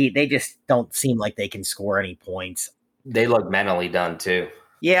see. They just don't seem like they can score any points. They look mentally done too.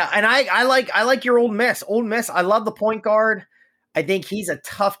 Yeah, and I like your Ole Miss. Ole Miss, I love the point guard. I think he's a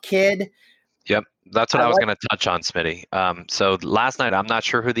tough kid. Yep, that's what I was going to touch on, Smitty. So last night, I'm not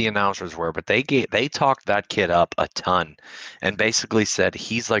sure who the announcers were, but they talked that kid up a ton, and basically said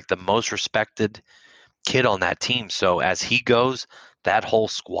he's like the most respected kid on that team. So as he goes, that whole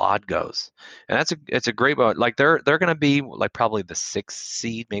squad goes, and it's a great moment. Like they're going to be like probably the 6th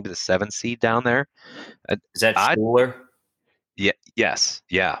seed, maybe the 7th seed down there. Is that Schuler? Yeah. Yes.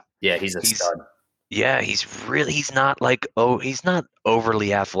 Yeah. Yeah, he's a stud. Yeah, he's not he's not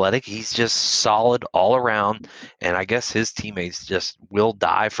overly athletic. He's just solid all around, and I guess his teammates just will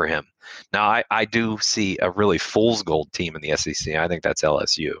die for him. Now, I do see a really fool's gold team in the SEC. I think that's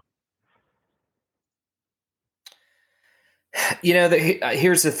LSU.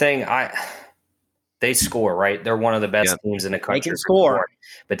 Here's the thing. They score, right? They're one of the best teams in the country. They can score,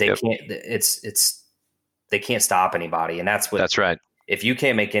 but they can't. They can't stop anybody, and that's right. If you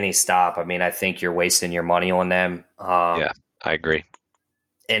can't make any stop, I mean, I think you're wasting your money on them. Yeah, I agree.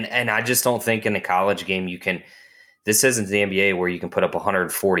 And I just don't think in the college game you can. This isn't the NBA where you can put up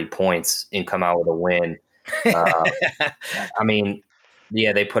 140 points and come out with a win. I mean,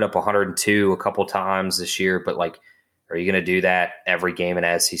 yeah, they put up 102 a couple times this year, but like, are you going to do that every game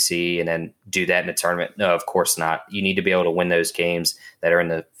in SEC and then do that in a tournament? No, of course not. You need to be able to win those games that are in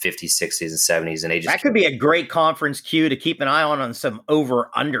the 50s, 60s, and 70s. And that could be a great conference cue to keep an eye on some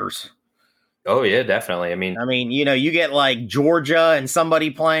over-unders. Oh, yeah, definitely. I mean, you get like Georgia and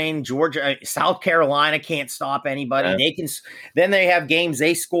somebody playing Georgia. South Carolina can't stop anybody. Yeah. Then they have games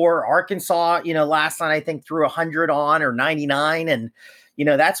they score. Arkansas, last night I think threw 100 on or 99. And,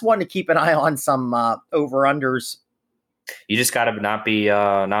 that's one to keep an eye on, some over-unders. You just got to not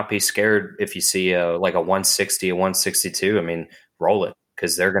be scared if you see like a 160, a 162. I mean, roll it,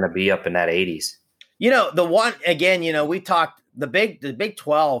 because they're going to be up in that 80s. The one again. We talked the Big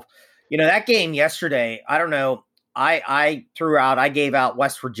 12. That game yesterday. I don't know. I gave out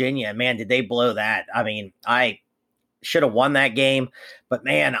West Virginia. Man, did they blow that? I mean, I should have won that game, but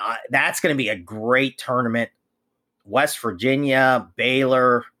man, that's going to be a great tournament. West Virginia,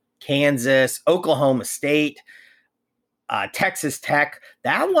 Baylor, Kansas, Oklahoma State. Texas Tech,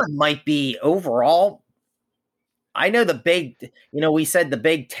 that one might be overall. I know we said the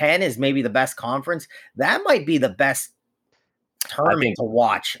Big 10 is maybe the best conference. That might be the best tournament to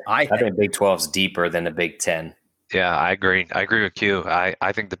watch. I think Big 12's deeper than the Big 10. Yeah, I agree. I agree with you.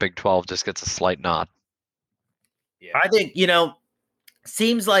 I think the Big 12 just gets a slight nod. Yeah. I think,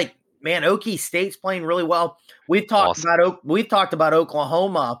 seems like, man, Okie State's playing really well. We've talked about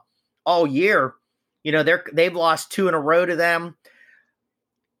Oklahoma all year. They've lost 2 in a row to them.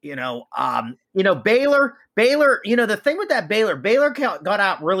 Baylor, the thing with that Baylor got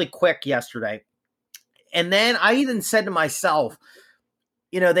out really quick yesterday. And then I even said to myself,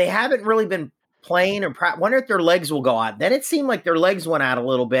 they haven't really been playing or wonder if their legs will go out. Then it seemed like their legs went out a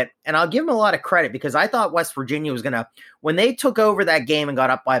little bit. And I'll give them a lot of credit, because I thought West Virginia was when they took over that game and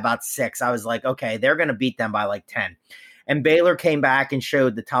got up by about 6, I was like, okay, they're going to beat them by like 10. And Baylor came back and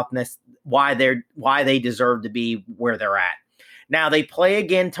showed the toughness, why they deserve to be where they're at. Now they play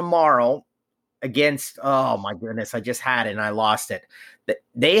again tomorrow against, oh my goodness, I just had it and I lost it.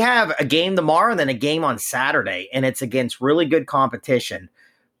 They have a game tomorrow and then a game on Saturday, and it's against really good competition.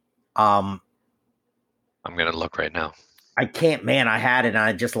 I'm going to look right now. I can't, man, I had it and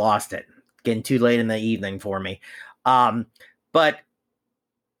I just lost it. Getting too late in the evening for me. But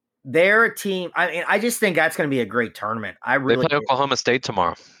they're a team. I mean, I just think that's going to be a great tournament. I They really play do. Oklahoma State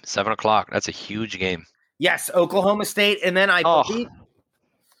tomorrow, 7:00. That's a huge game. Yes, Oklahoma State, and then I Oh. believe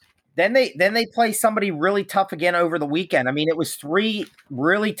then they play somebody really tough again over the weekend. I mean, it was 3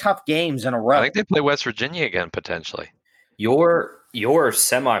 really tough games in a row. I think they play West Virginia again potentially. Your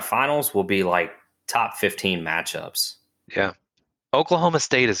semifinals will be like top 15 matchups. Yeah. Oklahoma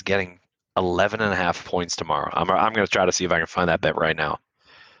State is getting 11.5 points tomorrow. I'm going to try to see if I can find that bet right now.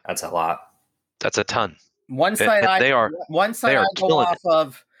 That's a lot. That's a ton. One side I go killing off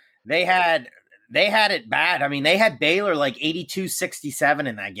of, they had it bad. I mean, they had Baylor like 82-67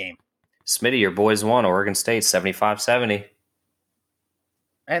 in that game. Smitty, your boys won. Oregon State 75-70.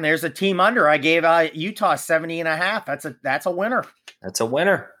 And there's a team under. I gave Utah 70.5. That's a winner. That's a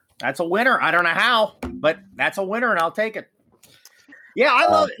winner. That's a winner. I don't know how, but that's a winner, and I'll take it. Yeah, I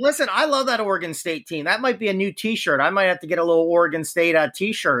love. Listen, I love that Oregon State team. That might be a new T-shirt. I might have to get a little Oregon State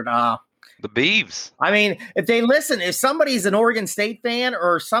T-shirt. The Beavs. I mean, if somebody's an Oregon State fan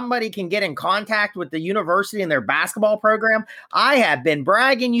or somebody can get in contact with the university and their basketball program, I have been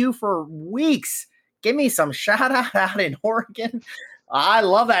bragging you for weeks. Give me some shout out in Oregon. I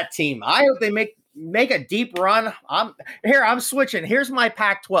love that team. I hope they make a deep run. I'm switching. Here's my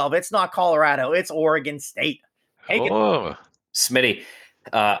Pac-12. It's not Colorado. It's Oregon State. Take it. Smitty,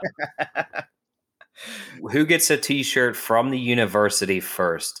 who gets a T-shirt from the university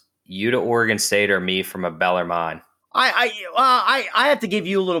first? You to Oregon State or me from a Bellarmine? I have to give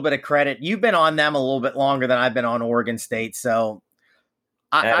you a little bit of credit. You've been on them a little bit longer than I've been on Oregon State, so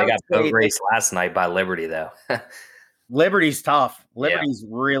I got boat race last night by Liberty, though. Liberty's tough. Liberty's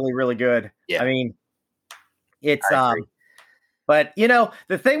really, really good. Yeah. I mean, it's but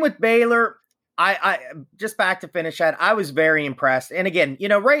the thing with Baylor, I just back to finish that, I was very impressed. And again,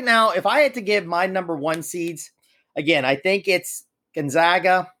 right now, if I had to give my number 1 seeds, again, I think it's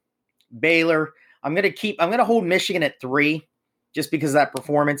Gonzaga, Baylor. I'm going to hold Michigan at 3 just because of that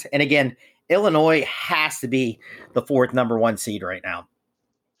performance. And again, Illinois has to be the 4th number 1 seed right now.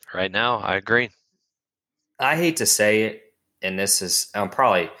 Right now, I agree. I hate to say it, and I'm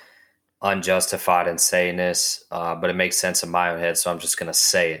probably unjustified in saying this, but it makes sense in my own head, so I'm just going to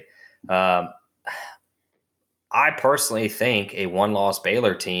say it. I personally think a 1-loss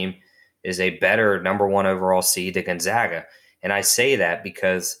Baylor team is a better number 1 overall seed to Gonzaga. And I say that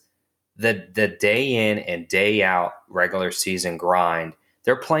because the day in and day out regular season grind,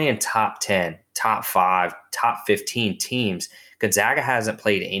 they're playing top 10, top 5, top 15 teams. Gonzaga hasn't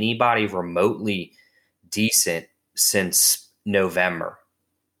played anybody remotely decent since November.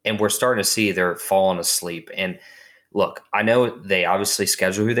 And we're starting to see they're falling asleep. And look, I know they obviously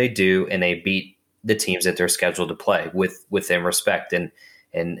schedule who they do, and they beat the teams that they're scheduled to play within respect. And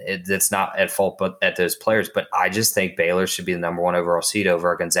it's not at fault but at those players. But I just think Baylor should be the number 1 overall seed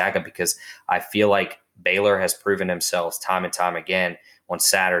over Gonzaga because I feel like Baylor has proven themselves time and time again on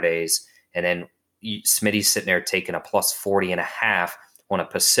Saturdays. And then Smitty's sitting there taking a plus 40.5 on a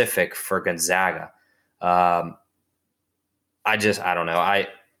Pacific for Gonzaga. I don't know.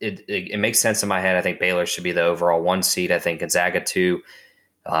 It makes sense in my head. I think Baylor should be the overall 1 seed. I think Gonzaga 2,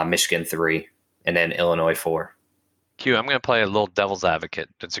 Michigan 3, and then Illinois 4. Q, I'm going to play a little devil's advocate.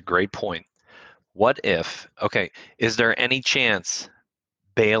 That's a great point. What if, is there any chance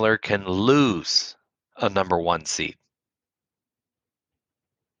Baylor can lose a number 1 seed?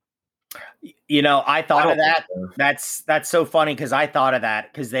 I thought of that. That's so funny because I thought of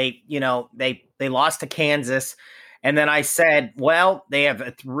that because they lost to Kansas. And then I said, well, they have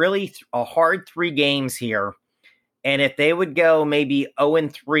a hard 3 games here. And if they would go maybe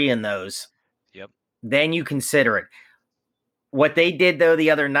 0-3 in those, then you consider it. What they did, though,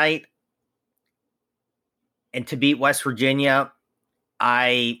 the other night and to beat West Virginia,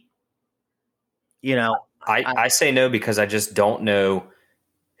 I say no because I just don't know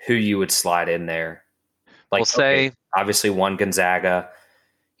who you would slide in there. Like, obviously 1 Gonzaga,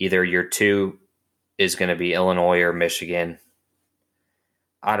 either your 2 is going to be Illinois or Michigan.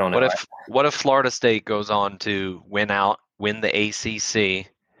 I don't know. What if Florida State goes on to win the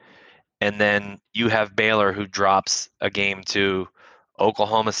ACC, and then you have Baylor who drops a game to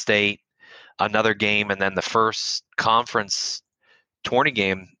Oklahoma State, another game, and then the first conference Tourney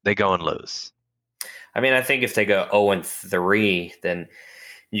game they go and lose? I mean, I think if they go 0-3, then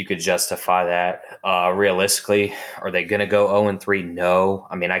you could justify that. Realistically, are they going to go 0-3? No.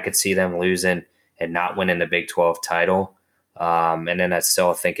 I mean, I could see them losing and not winning the Big 12 title. And then I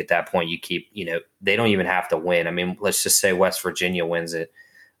still think at that point you keep, they don't even have to win. I mean, let's just say West Virginia wins it.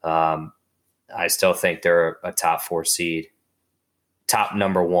 I still think they're a top 4 seed, top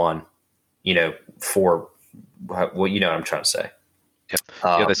number 1, for what, what I'm trying to say.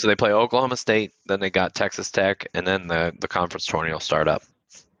 Yeah. So they play Oklahoma State, then they got Texas Tech, and then the conference tourney will start up.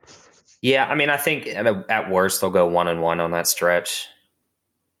 Yeah, I mean, I think at worst they'll go 1-1 on that stretch.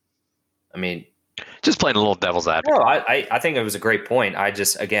 I mean, just playing a little devil's advocate. No, I think it was a great point. I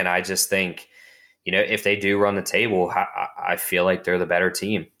just think, if they do run the table, I feel like they're the better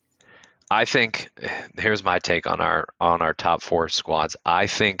team. I think here's my take on our top 4 squads. I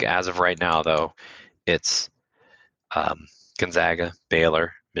think as of right now, though, it's Gonzaga,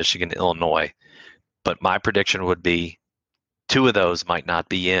 Baylor, Michigan, Illinois. But my prediction would be 2 of those might not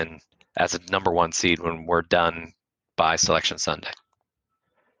be in as a number 1 seed when we're done by Selection Sunday.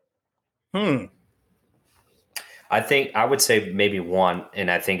 I think I would say maybe 1,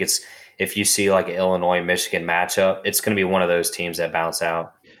 and I think it's if you see like an Illinois-Michigan matchup, it's going to be one of those teams that bounce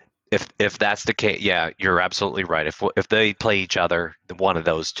out. If that's the case, yeah, you're absolutely right. If they play each other, one of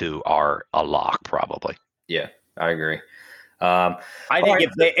those 2 are a lock, probably. Yeah, I agree. I think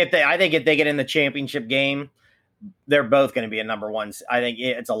if they get in the championship game, they're both going to be a number 1. I think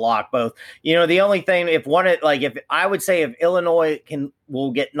it's a lock both. The only thing if I would say if Illinois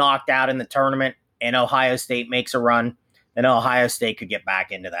will get knocked out in the tournament and Ohio State makes a run, then Ohio State could get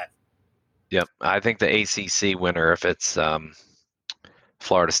back into that. Yep, I think the ACC winner, if it's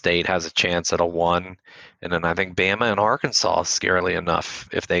Florida State, has a chance at a 1, and then I think Bama and Arkansas, scarily enough,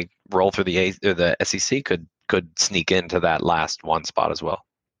 if they roll through the SEC, could sneak into that last 1 spot as well.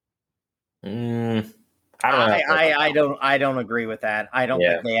 I don't agree with that. I don't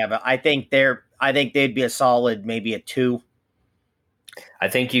think they have I think they'd be a solid maybe a 2. I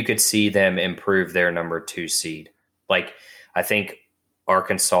think you could see them improve their number 2 seed. Like, I think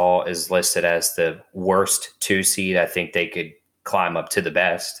Arkansas is listed as the worst 2 seed. I think they could climb up to the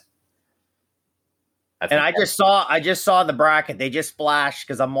best. I just saw the bracket. They just flashed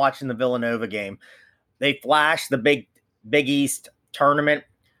because I'm watching the Villanova game. They flashed the Big East tournament.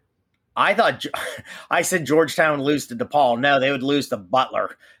 I said Georgetown would lose to DePaul. No, they would lose to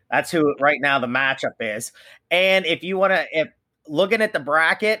Butler. That's who right now the matchup is. And if looking at the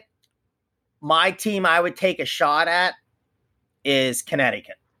bracket, my team I would take a shot at is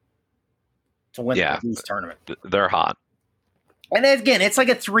Connecticut to win the Big East tournament. They're hot. And again, it's like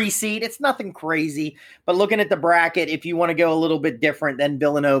a 3 seed. It's nothing crazy. But looking at the bracket, if you want to go a little bit different than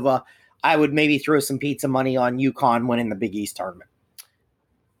Villanova, I would maybe throw some pizza money on UConn winning the Big East tournament.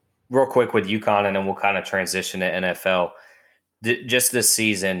 Real quick with UConn, and then we'll kind of transition to NFL. Just this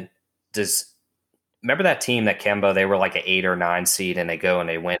season, remember that team that Kemba, they were like an 8 or 9 seed, and they go and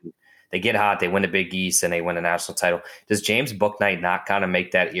they win. They get hot, they win the Big East, and they win a national title. Does James Bouknight not kind of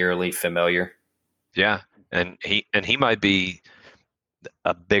make that eerily familiar? Yeah, and he might be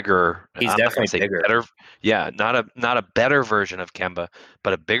a bigger. He's definitely bigger. Better, yeah, not a better version of Kemba,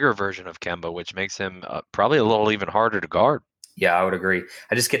 but a bigger version of Kemba, which makes him probably a little even harder to guard. Yeah, I would agree.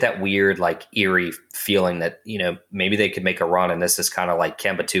 I just get that weird, like, eerie feeling that, maybe they could make a run, and this is kind of like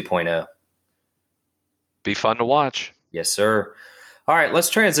Kemba 2.0. Be fun to watch. Yes, sir. All right, let's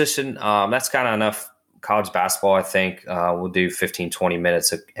transition. That's kind of enough college basketball, I think. We'll do 15, 20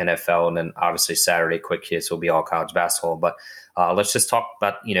 minutes of NFL, and then obviously Saturday quick hits will be all college basketball. But let's just talk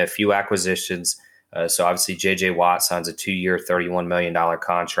about, a few acquisitions. So obviously J.J. Watt signs a 2-year, $31 million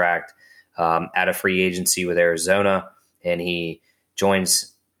contract at a free agency with Arizona. And he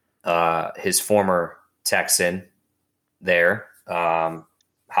joins his former Texan there,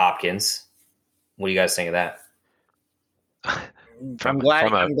 Hopkins. What do you guys think of that? I'm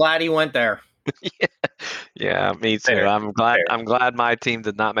glad he went there. Yeah, me too. Fair. I'm glad my team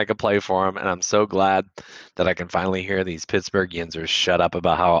did not make a play for him, and I'm so glad that I can finally hear these Pittsburgh Yinzers shut up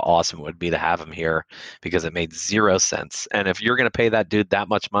about how awesome it would be to have him here, because it made 0 sense. And if you're going to pay that dude that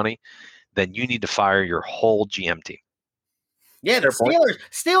much money, then you need to fire your whole GM team. Yeah, the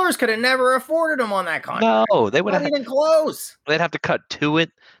Steelers could have never afforded him on that contract. No, they would not even close. They'd have to cut to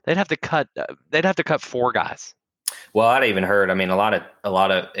it. They'd have to cut 4 guys. Well, I'd even heard. I mean, a lot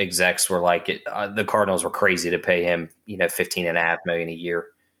of execs were like, the Cardinals were crazy to pay him, $15.5 million a year.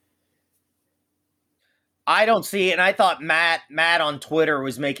 I don't see it, and I thought Matt on Twitter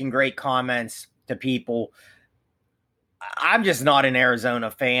was making great comments to people. I'm just not an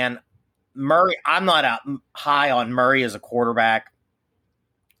Arizona fan. Murray, I'm not high on Murray as a quarterback.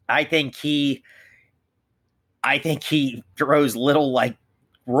 I think he throws little, like,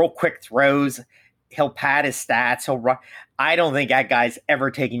 real quick throws. He'll pad his stats. He'll run. I don't think that guy's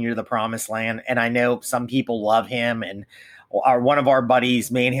ever taken you to the promised land. And I know some people love him, and one of our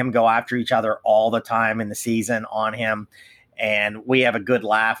buddies, me and him go after each other all the time in the season on him, and we have a good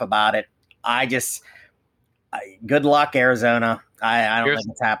laugh about it. Good luck, Arizona. I don't think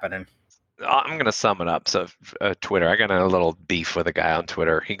it's happening. I'm going to sum it up. So, Twitter, I got a little beef with a guy on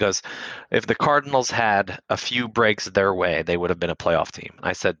Twitter. He goes, if the Cardinals had a few breaks their way, they would have been a playoff team.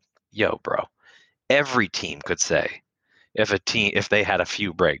 I said, yo, bro, every team could say if they had a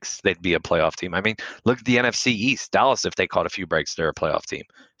few breaks, they'd be a playoff team. I mean, look at the NFC East. Dallas, if they caught a few breaks, they're a playoff team.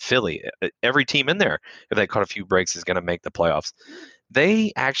 Philly, every team in there, if they caught a few breaks, is going to make the playoffs.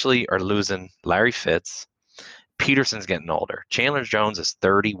 They actually are losing Larry Fitz. Peterson's getting older. Chandler Jones is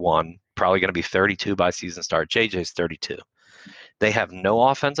 31, probably going to be 32 by season start. JJ's 32. They have no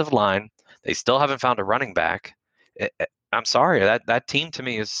offensive line. They still haven't found a running back. I'm sorry, that team to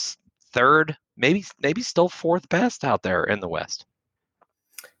me is third, maybe still fourth best out there in the West.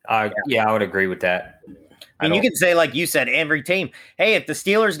 Yeah, I would agree with that. I mean, you could say, like you said, every team. Hey, if the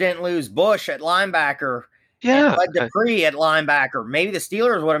Steelers didn't lose Bush at linebacker, and Bud Dupree at linebacker, maybe the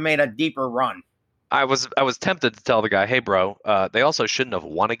Steelers would have made a deeper run. I was tempted to tell the guy, hey, bro, they also shouldn't have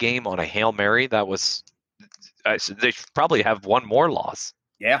won a game on a Hail Mary. That was they should probably have one more loss.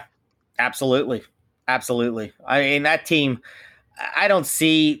 Yeah, absolutely. Absolutely. I mean, that team, I don't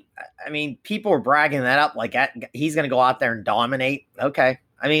see – I mean, people are bragging that up like he's going to go out there and dominate. Okay.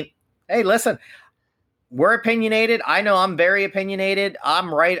 I mean, hey, listen, we're opinionated. I know I'm very opinionated.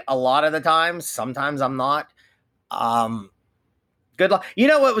 I'm right a lot of the times. Sometimes I'm not. Good luck. You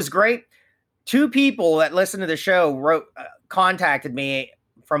know what was great? 2 people that listened to the show contacted me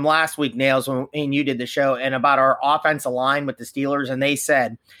from last week, Nails, when you did the show, and about our offensive line with the Steelers, and they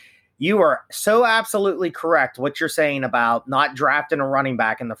said, you are so absolutely correct what you're saying about not drafting a running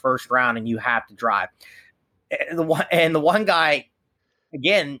back in the first round, and you have to drive. And the one guy,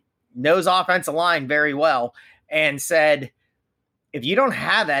 again, knows offensive line very well and said, if you don't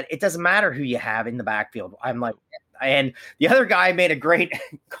have that, it doesn't matter who you have in the backfield. I'm like, and the other guy made a great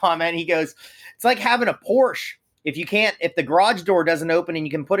comment. He goes, it's like having a Porsche. If the garage door doesn't open and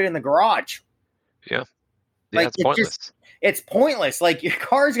you can put it in the garage. Yeah. Like, it's pointless. It's pointless. Like, your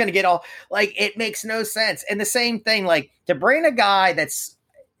car is going to get all, like, it makes no sense. And the same thing, like, to bring a guy that's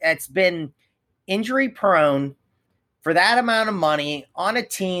been injury prone for that amount of money on a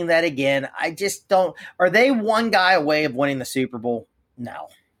team that, again, I just don't, are they one guy away of winning the Super Bowl? No,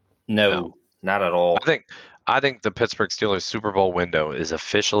 not at all. I think the Pittsburgh Steelers Super Bowl window is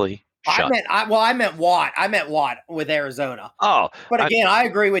officially shut. I meant Watt. I meant Watt with Arizona. Oh, but again, I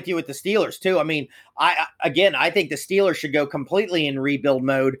agree with you with the Steelers too. I mean, I think the Steelers should go completely in rebuild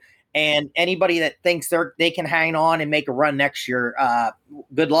mode. And anybody that thinks they can hang on and make a run next year,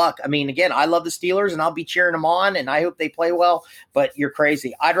 good luck. I mean, again, I love the Steelers and I'll be cheering them on, and I hope they play well. But you're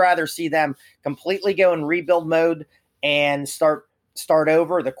crazy. I'd rather see them completely go in rebuild mode and start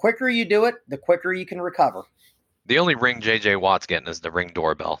over. The quicker you do it, the quicker you can recover. The only ring J.J. Watt's getting is the Ring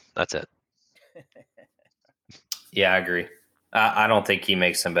doorbell. That's it. Yeah, I agree. I don't think he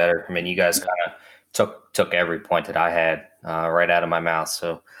makes them better. I mean, you guys kind of took every point that I had right out of my mouth.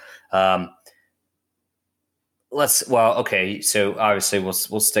 So okay. So obviously we'll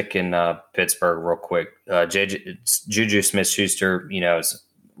stick in Pittsburgh real quick. Juju Smith-Schuster, is,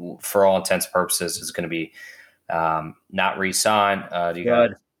 for all intents and purposes, is going to be not re-signed.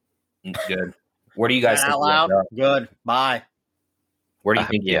 Good. Where do you guys think? Loud? Good. Bye. Where do you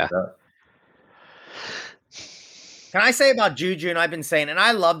think? Yeah. Can I say about Juju? And I've been saying, and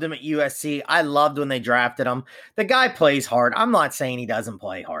I loved him at USC. I loved when they drafted him. The guy plays hard. I'm not saying he doesn't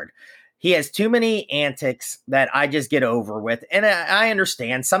play hard. He has too many antics that I just get over with. And I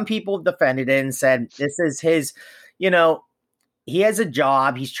understand. Some people defended it and said, this is his, he has a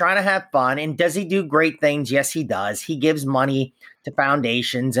job. He's trying to have fun. And does he do great things? Yes, he does. He gives money to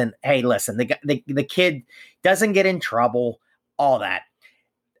foundations. And hey, listen, the kid doesn't get in trouble, all that.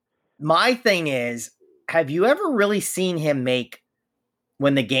 My thing is, have you ever really seen him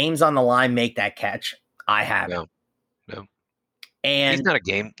when the game's on the line, make that catch? I haven't. No. And he's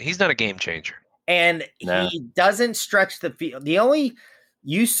not a game changer. And he doesn't stretch the field.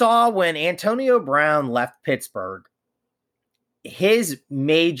 You saw when Antonio Brown left Pittsburgh, his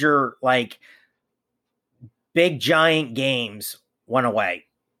major, big giant games went away.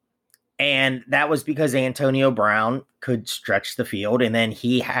 And that was because Antonio Brown could stretch the field. And then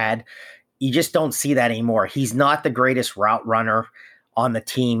you just don't see that anymore. He's not the greatest route runner on the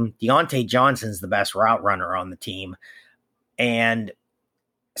team. Deontay Johnson's the best route runner on the team. And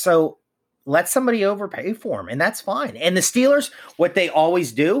so let somebody overpay for him, and that's fine. And the Steelers, what they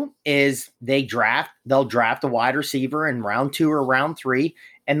always do is they'll draft a wide receiver in round 2 or round 3,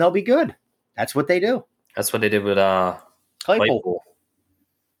 and they'll be good. That's what they do. That's what they did with Claypool.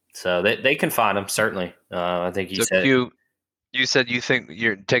 So they can find him, certainly. I think you said you think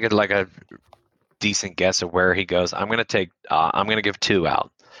you're taking like a decent guess of where he goes. I'm going to give 2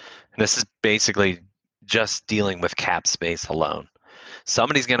 out. And this is basically just dealing with cap space alone.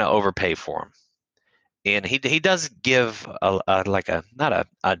 Somebody's going to overpay for him. And he does give not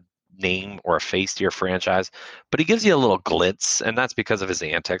a name or a face to your franchise, but he gives you a little glitz, and that's because of his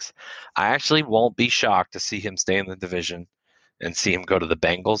antics. I actually won't be shocked to see him stay in the division and see him go to the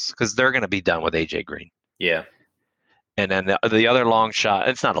Bengals, because they're going to be done with AJ Green. Yeah. And then the other long shot,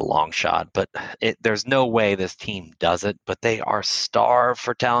 it's not a long shot, but there's no way this team does it, but they are starved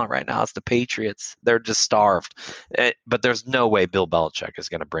for talent right now. It's the Patriots. They're just starved. But there's no way Bill Belichick is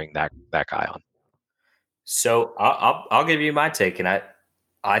going to bring that guy on. So I'll give you my take, and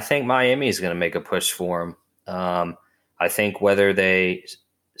I think Miami is going to make a push for him. I think whether they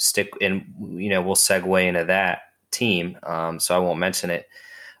stick in, we'll segue into that team, so I won't mention it.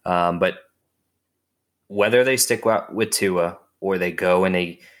 But whether they stick with Tua or they go and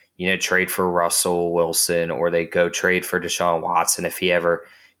they, trade for Russell Wilson, or they go trade for Deshaun Watson, if he ever,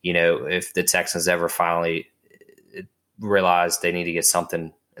 if the Texans ever finally realize they need to get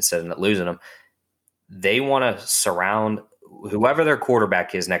something instead of losing them, they want to surround whoever their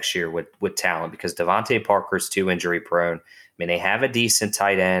quarterback is next year with talent, because Devontae Parker's too injury prone. I mean, they have a decent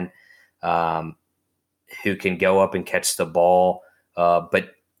tight end who can go up and catch the ball,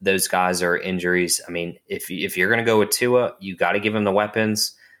 but those guys are injuries. I mean, if you're going to go with Tua, you got to give him the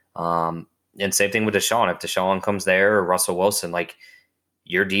weapons. And same thing with Deshaun. If Deshaun comes there, or Russell Wilson, like,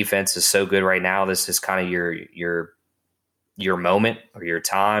 your defense is so good right now. This is kind of your moment or your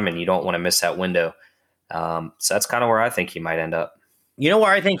time, and you don't want to miss that window. So that's kind of where I think he might end up. You know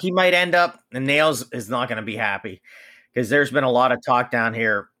where I think he might end up? And Nails is not going to be happy, because there's been a lot of talk down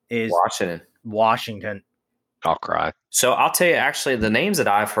here. Is Washington. I'll cry. So I'll tell you, actually, the names that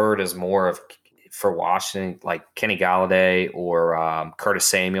I've heard is more of for Washington, like Kenny Galladay or Curtis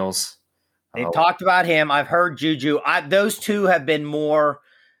Samuels. They talked about him. I've heard Juju. Those two have been more.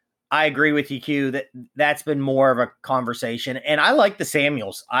 I agree with you, Q. That's been more of a conversation, and I like the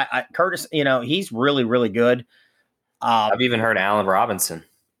Samuels. Curtis, he's really, really good. I've even heard Allen Robinson.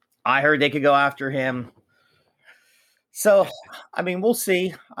 I heard they could go after him. So, I mean, we'll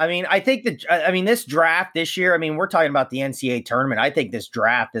see. I mean, I think this draft this year, I mean, we're talking about the NCAA tournament. I think this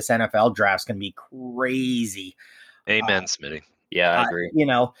NFL draft is going to be crazy. Amen, Smitty. Yeah, I agree.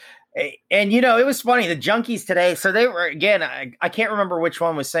 And it was funny, the junkies today. So they were, again, I can't remember which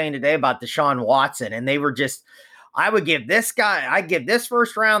one was saying today about Deshaun Watson. And they were just, I would give this guy, I'd give this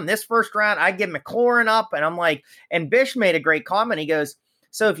first round, I'd give McLaurin up. And I'm like, and Bish made a great comment. He goes,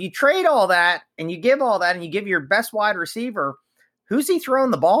 so if you trade all that and you give all that and you give your best wide receiver, who's he throwing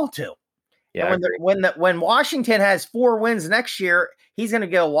the ball to? Yeah. When Washington has 4 wins next year, he's going to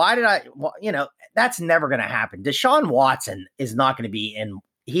go, why did I, that's never going to happen. Deshaun Watson is not going to be in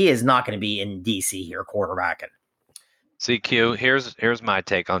DC here quarterbacking. CQ, here's my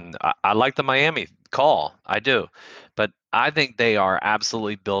take on, I like the Miami call. I do. But I think they are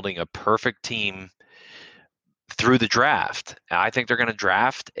absolutely building a perfect team through the draft. I think they're going to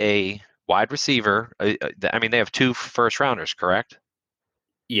draft a wide receiver. I mean, they have 2 first rounders, correct?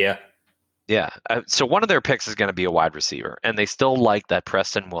 Yeah. Yeah. So one of their picks is going to be a wide receiver, and they still like that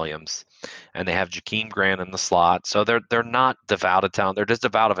Preston Williams, and they have Jakeem Grant in the slot. So they're not devout of talent. They're just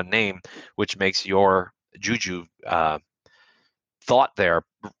devout of a name, which makes your Juju thought there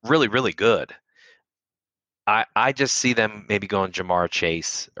really, really good. I just see them maybe going Jamar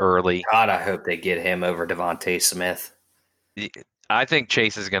Chase early. God, I hope they get him over Devontae Smith. I think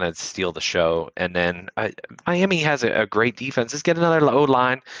Chase is going to steal the show, and then Miami has a great defense. Just get another O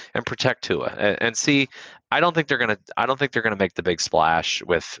line and protect Tua, and see. I don't think they're going to make the big splash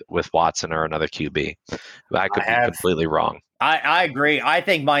with Watson or another QB. I could be completely wrong. I agree. I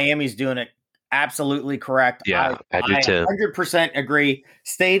think Miami's doing it absolutely correct. Yeah, I do too. 100% agree.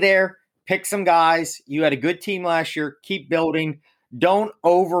 Stay there. Pick some guys. You had a good team last year. Keep building. Don't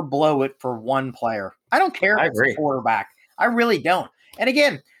overblow it for one player. I don't care if it's a quarterback. I really don't. And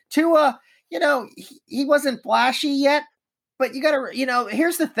again, Tua, he wasn't flashy yet, but you got to,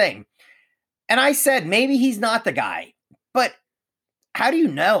 here's the thing. And I said, maybe he's not the guy, but how do you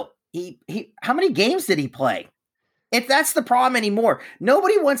know? How many games did he play? If that's the problem anymore,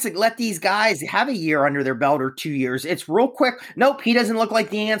 nobody wants to let these guys have a year under their belt or 2 years. It's real quick. Nope, he doesn't look like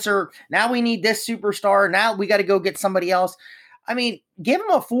the answer. Now we need this superstar. Now we got to go get somebody else. I mean, give him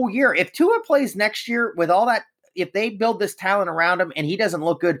a full year. If Tua plays next year with all that, if they build this talent around him and he doesn't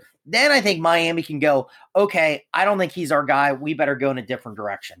look good, then I think Miami can go, okay, I don't think he's our guy. We better go in a different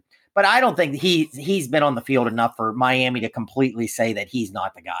direction. But I don't think he's been on the field enough for Miami to completely say that he's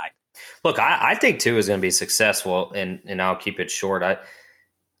not the guy. Look, I think Tua is going to be successful, and I'll keep it short.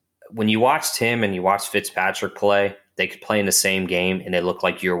 When you watched him and you watched Fitzpatrick play, they could play in the same game, and it looked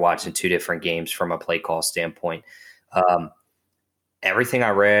like you were watching two different games from a play call standpoint. Everything I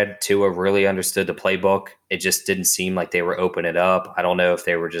read, Tua really understood the playbook. It just didn't seem like they were opening it up. I don't know if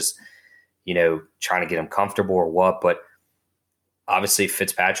they were just, trying to get him comfortable or what, but obviously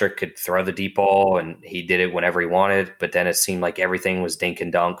Fitzpatrick could throw the deep ball and he did it whenever he wanted, but then it seemed like everything was dink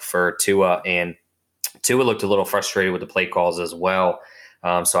and dunk for Tua, and Tua looked a little frustrated with the play calls as well.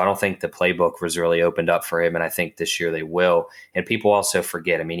 So I don't think the playbook was really opened up for him, and I think this year they will. And people also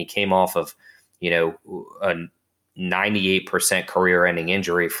forget, I mean, he came off of, a 98% career-ending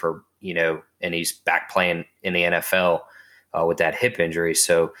injury and he's back playing in the NFL with that hip injury.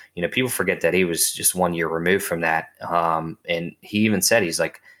 So, people forget that he was just 1 year removed from that. And he even said, he's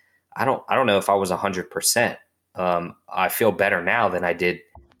like, I don't know if I was 100%. I feel better now than I did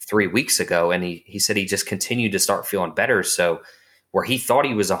 3 weeks ago. And he said he just continued to start feeling better. So where he thought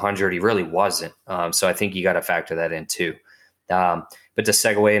he was 100, he really wasn't. So I think you got to factor that in too. But to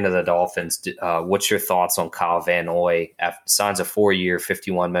segue into the Dolphins, what's your thoughts on Kyle Van Noy? Signs a 4-year,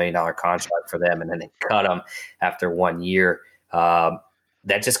 $51 million contract for them, and then they cut him after 1 year. That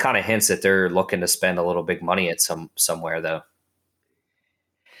just kind of hints that they're looking to spend a little big money at somewhere, though.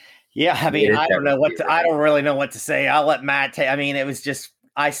 Yeah, I mean, I don't really know what to say. I'll let Matt take. I mean, it was just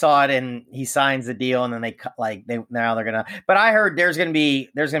I saw it, and he signs the deal, and then now they're gonna. But I heard there's gonna be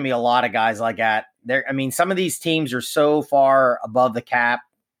a lot of guys like that. There, I mean, some of these teams are so far above the cap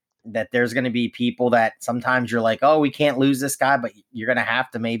that there's going to be people that sometimes you're like, oh, we can't lose this guy, but you're going to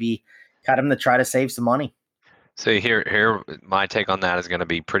have to maybe cut him to try to save some money. So here, my take on that is going to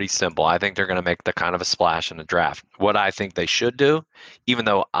be pretty simple. I think they're going to make the kind of a splash in the draft. What I think they should do, even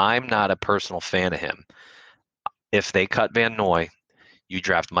though I'm not a personal fan of him, if they cut Van Noy, you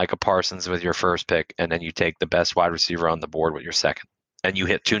draft Micah Parsons with your first pick, and then you take the best wide receiver on the board with your second, and you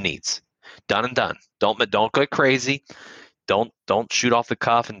hit two needs. Done and done. Don't go crazy. Don't shoot off the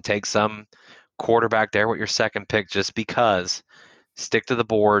cuff and take some quarterback there with your second pick just because. Stick to the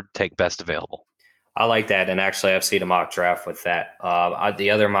board. Take best available. I like that, and actually, I've seen a mock draft with that. The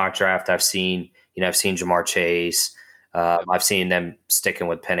other mock draft I've seen, I've seen Jamar Chase. I've seen them sticking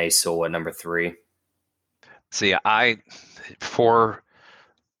with Penei Sewell at number 3. See, I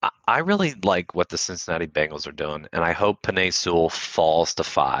really like what the Cincinnati Bengals are doing, and I hope Penei Sewell falls to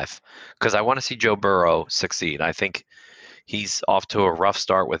 5 because I want to see Joe Burrow succeed. I think he's off to a rough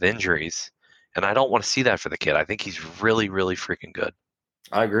start with injuries, and I don't want to see that for the kid. I think he's really, really freaking good.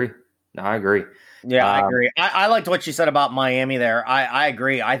 I agree. Yeah, I agree. I liked what you said about Miami there. I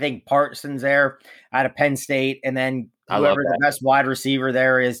agree. I think Parsons there out of Penn State, and then whoever the best wide receiver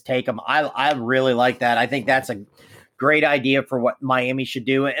there is, take him. I really like that. I think that's a great idea for what Miami should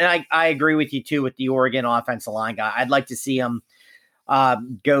do. And I agree with you too with the Oregon offensive line guy. I'd like to see him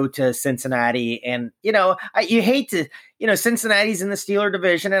go to Cincinnati. And, you hate to, Cincinnati's in the Steeler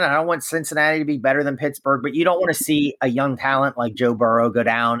division, and I don't want Cincinnati to be better than Pittsburgh, but you don't want to see a young talent like Joe Burrow go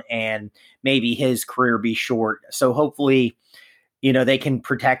down and maybe his career be short. So hopefully, they can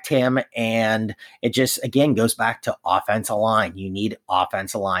protect him, and it just, again, goes back to offensive line. You need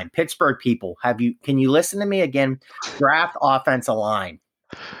offensive line. Pittsburgh people, can you listen to me again? Draft offensive line.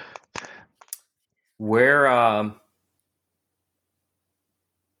 Where,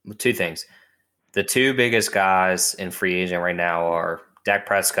 two things. The two biggest guys in free agent right now are Dak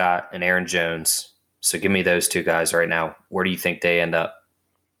Prescott and Aaron Jones. So give me those two guys right now. Where do you think they end up?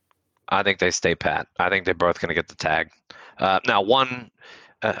 I think they stay pat. I think they're both going to get the tag. Now, one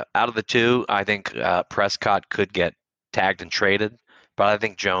out of the two, I think Prescott could get tagged and traded, but I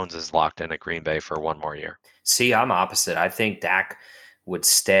think Jones is locked in at Green Bay for one more year. See, I'm opposite. I think Dak would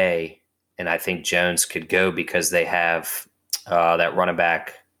stay, and I think Jones could go because they have that running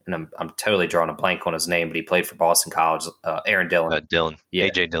back, and I'm totally drawing a blank on his name, but he played for Boston College, Aaron Dillon.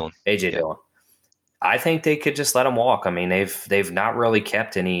 A.J. Dillon. Dillon. I think they could just let him walk. I mean, they've not really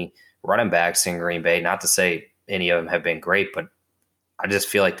kept any running backs in Green Bay. Not to say any of them have been great, but I just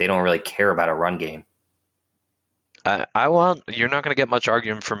feel like they don't really care about a run game. You're not going to get much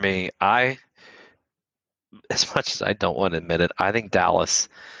argument from me. As much as I don't want to admit it, I think Dallas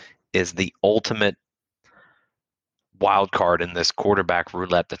is the ultimate wild card in this quarterback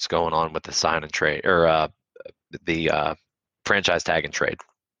roulette that's going on with the sign and trade or the franchise tag and trade.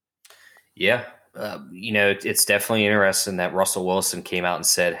 Yeah. It's definitely interesting that Russell Wilson came out and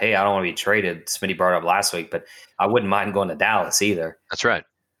said, hey, I don't want to be traded. Smitty brought it up last week, but I wouldn't mind going to Dallas either. That's right.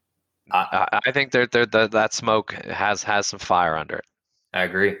 I think that smoke has some fire under it. I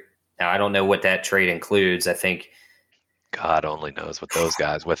agree. Now, I don't know what that trade includes. I think God only knows with those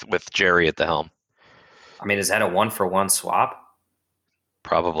guys, with Jerry at the helm. I mean, is that a 1-for-1 swap?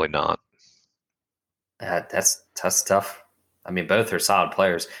 Probably not. That's tough. I mean, both are solid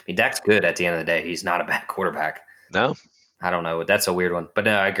players. I mean, Dak's good at the end of the day. He's not a bad quarterback. No. I don't know. That's a weird one. But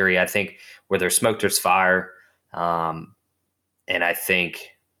no, I agree. I think where there's smoke, there's fire. And I think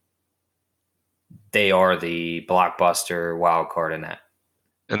they are the blockbuster wild card in that.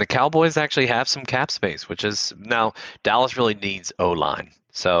 And the Cowboys actually have some cap space, which is now Dallas really needs O-line.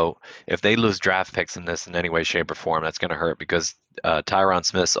 So if they lose draft picks in this in any way, shape, or form, that's going to hurt because Tyron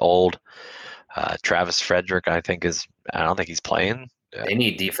Smith's old. Travis Frederick, I don't think he's playing. They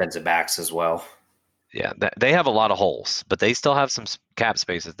need defensive backs as well. Yeah, they have a lot of holes, but they still have some cap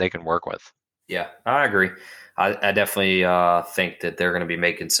space that they can work with. Yeah, I agree. I definitely think that they're going to be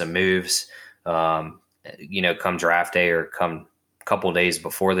making some moves, come draft day or come a couple days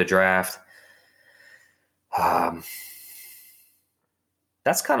before the draft.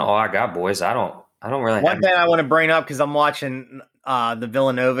 That's kind of all I got, boys. I don't really. One thing I want to bring up because I'm watching the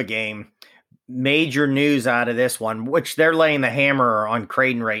Villanova game. Major news out of this one, which they're laying the hammer on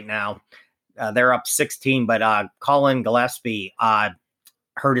Creighton right now. They're up 16, but Colin Gillespie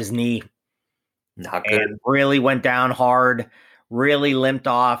hurt his knee. Not good. And really went down hard, really limped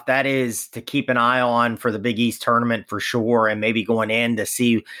off. That is to keep an eye on for the Big East tournament for sure, and maybe going in to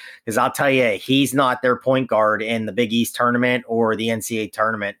see, because I'll tell you, he's not their point guard in the Big East tournament or the NCAA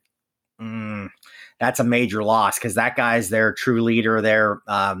tournament. That's a major loss because that guy's their true leader there,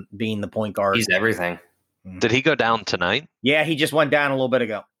 being the point guard. He's everything. Did he go down tonight? Yeah, he just went down a little bit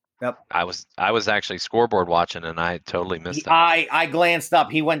ago. Yep. I was actually scoreboard watching and I totally missed it. I glanced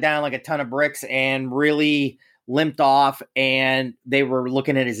up. He went down like a ton of bricks and really limped off, and they were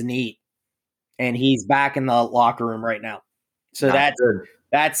looking at his knee, and he's back in the locker room right now. So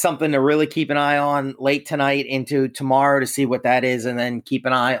that's something to really keep an eye on late tonight into tomorrow to see what that is, and then keep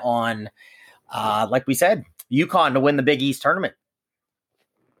an eye on, like we said, UConn to win the Big East tournament.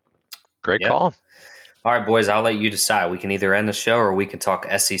 Great call. All right, boys, I'll let you decide. We can either end the show or we can talk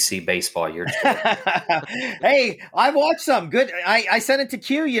SEC baseball. Hey, I've watched some good. I sent it to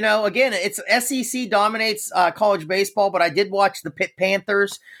Q. Again, it's SEC dominates college baseball, but I did watch the Pitt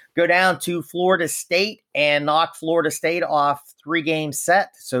Panthers go down to Florida State and knock Florida State off 3-game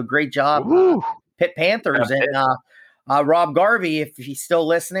set. So great job, Pitt Panthers. And Rob Garvey, if he's still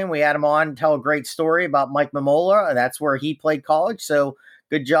listening, we had him on to tell a great story about Mike Mamola. That's where he played college. So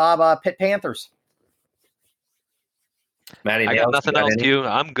good job, Pitt Panthers. Matty, I got nothing else, Q.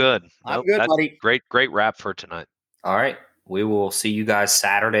 I'm good. I'm good, buddy. Great wrap for tonight. All right. We will see you guys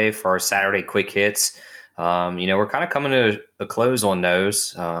Saturday for our Saturday quick hits. We're kind of coming to a close on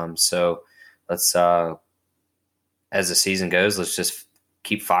those. So let's, as the season goes, let's just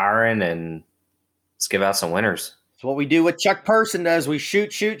keep firing and let's give out some winners. It's what we do what Chuck Person does. We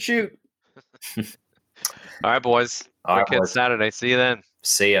shoot. All right, boys. Quick hits Saturday. See you then.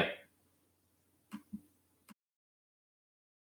 See ya.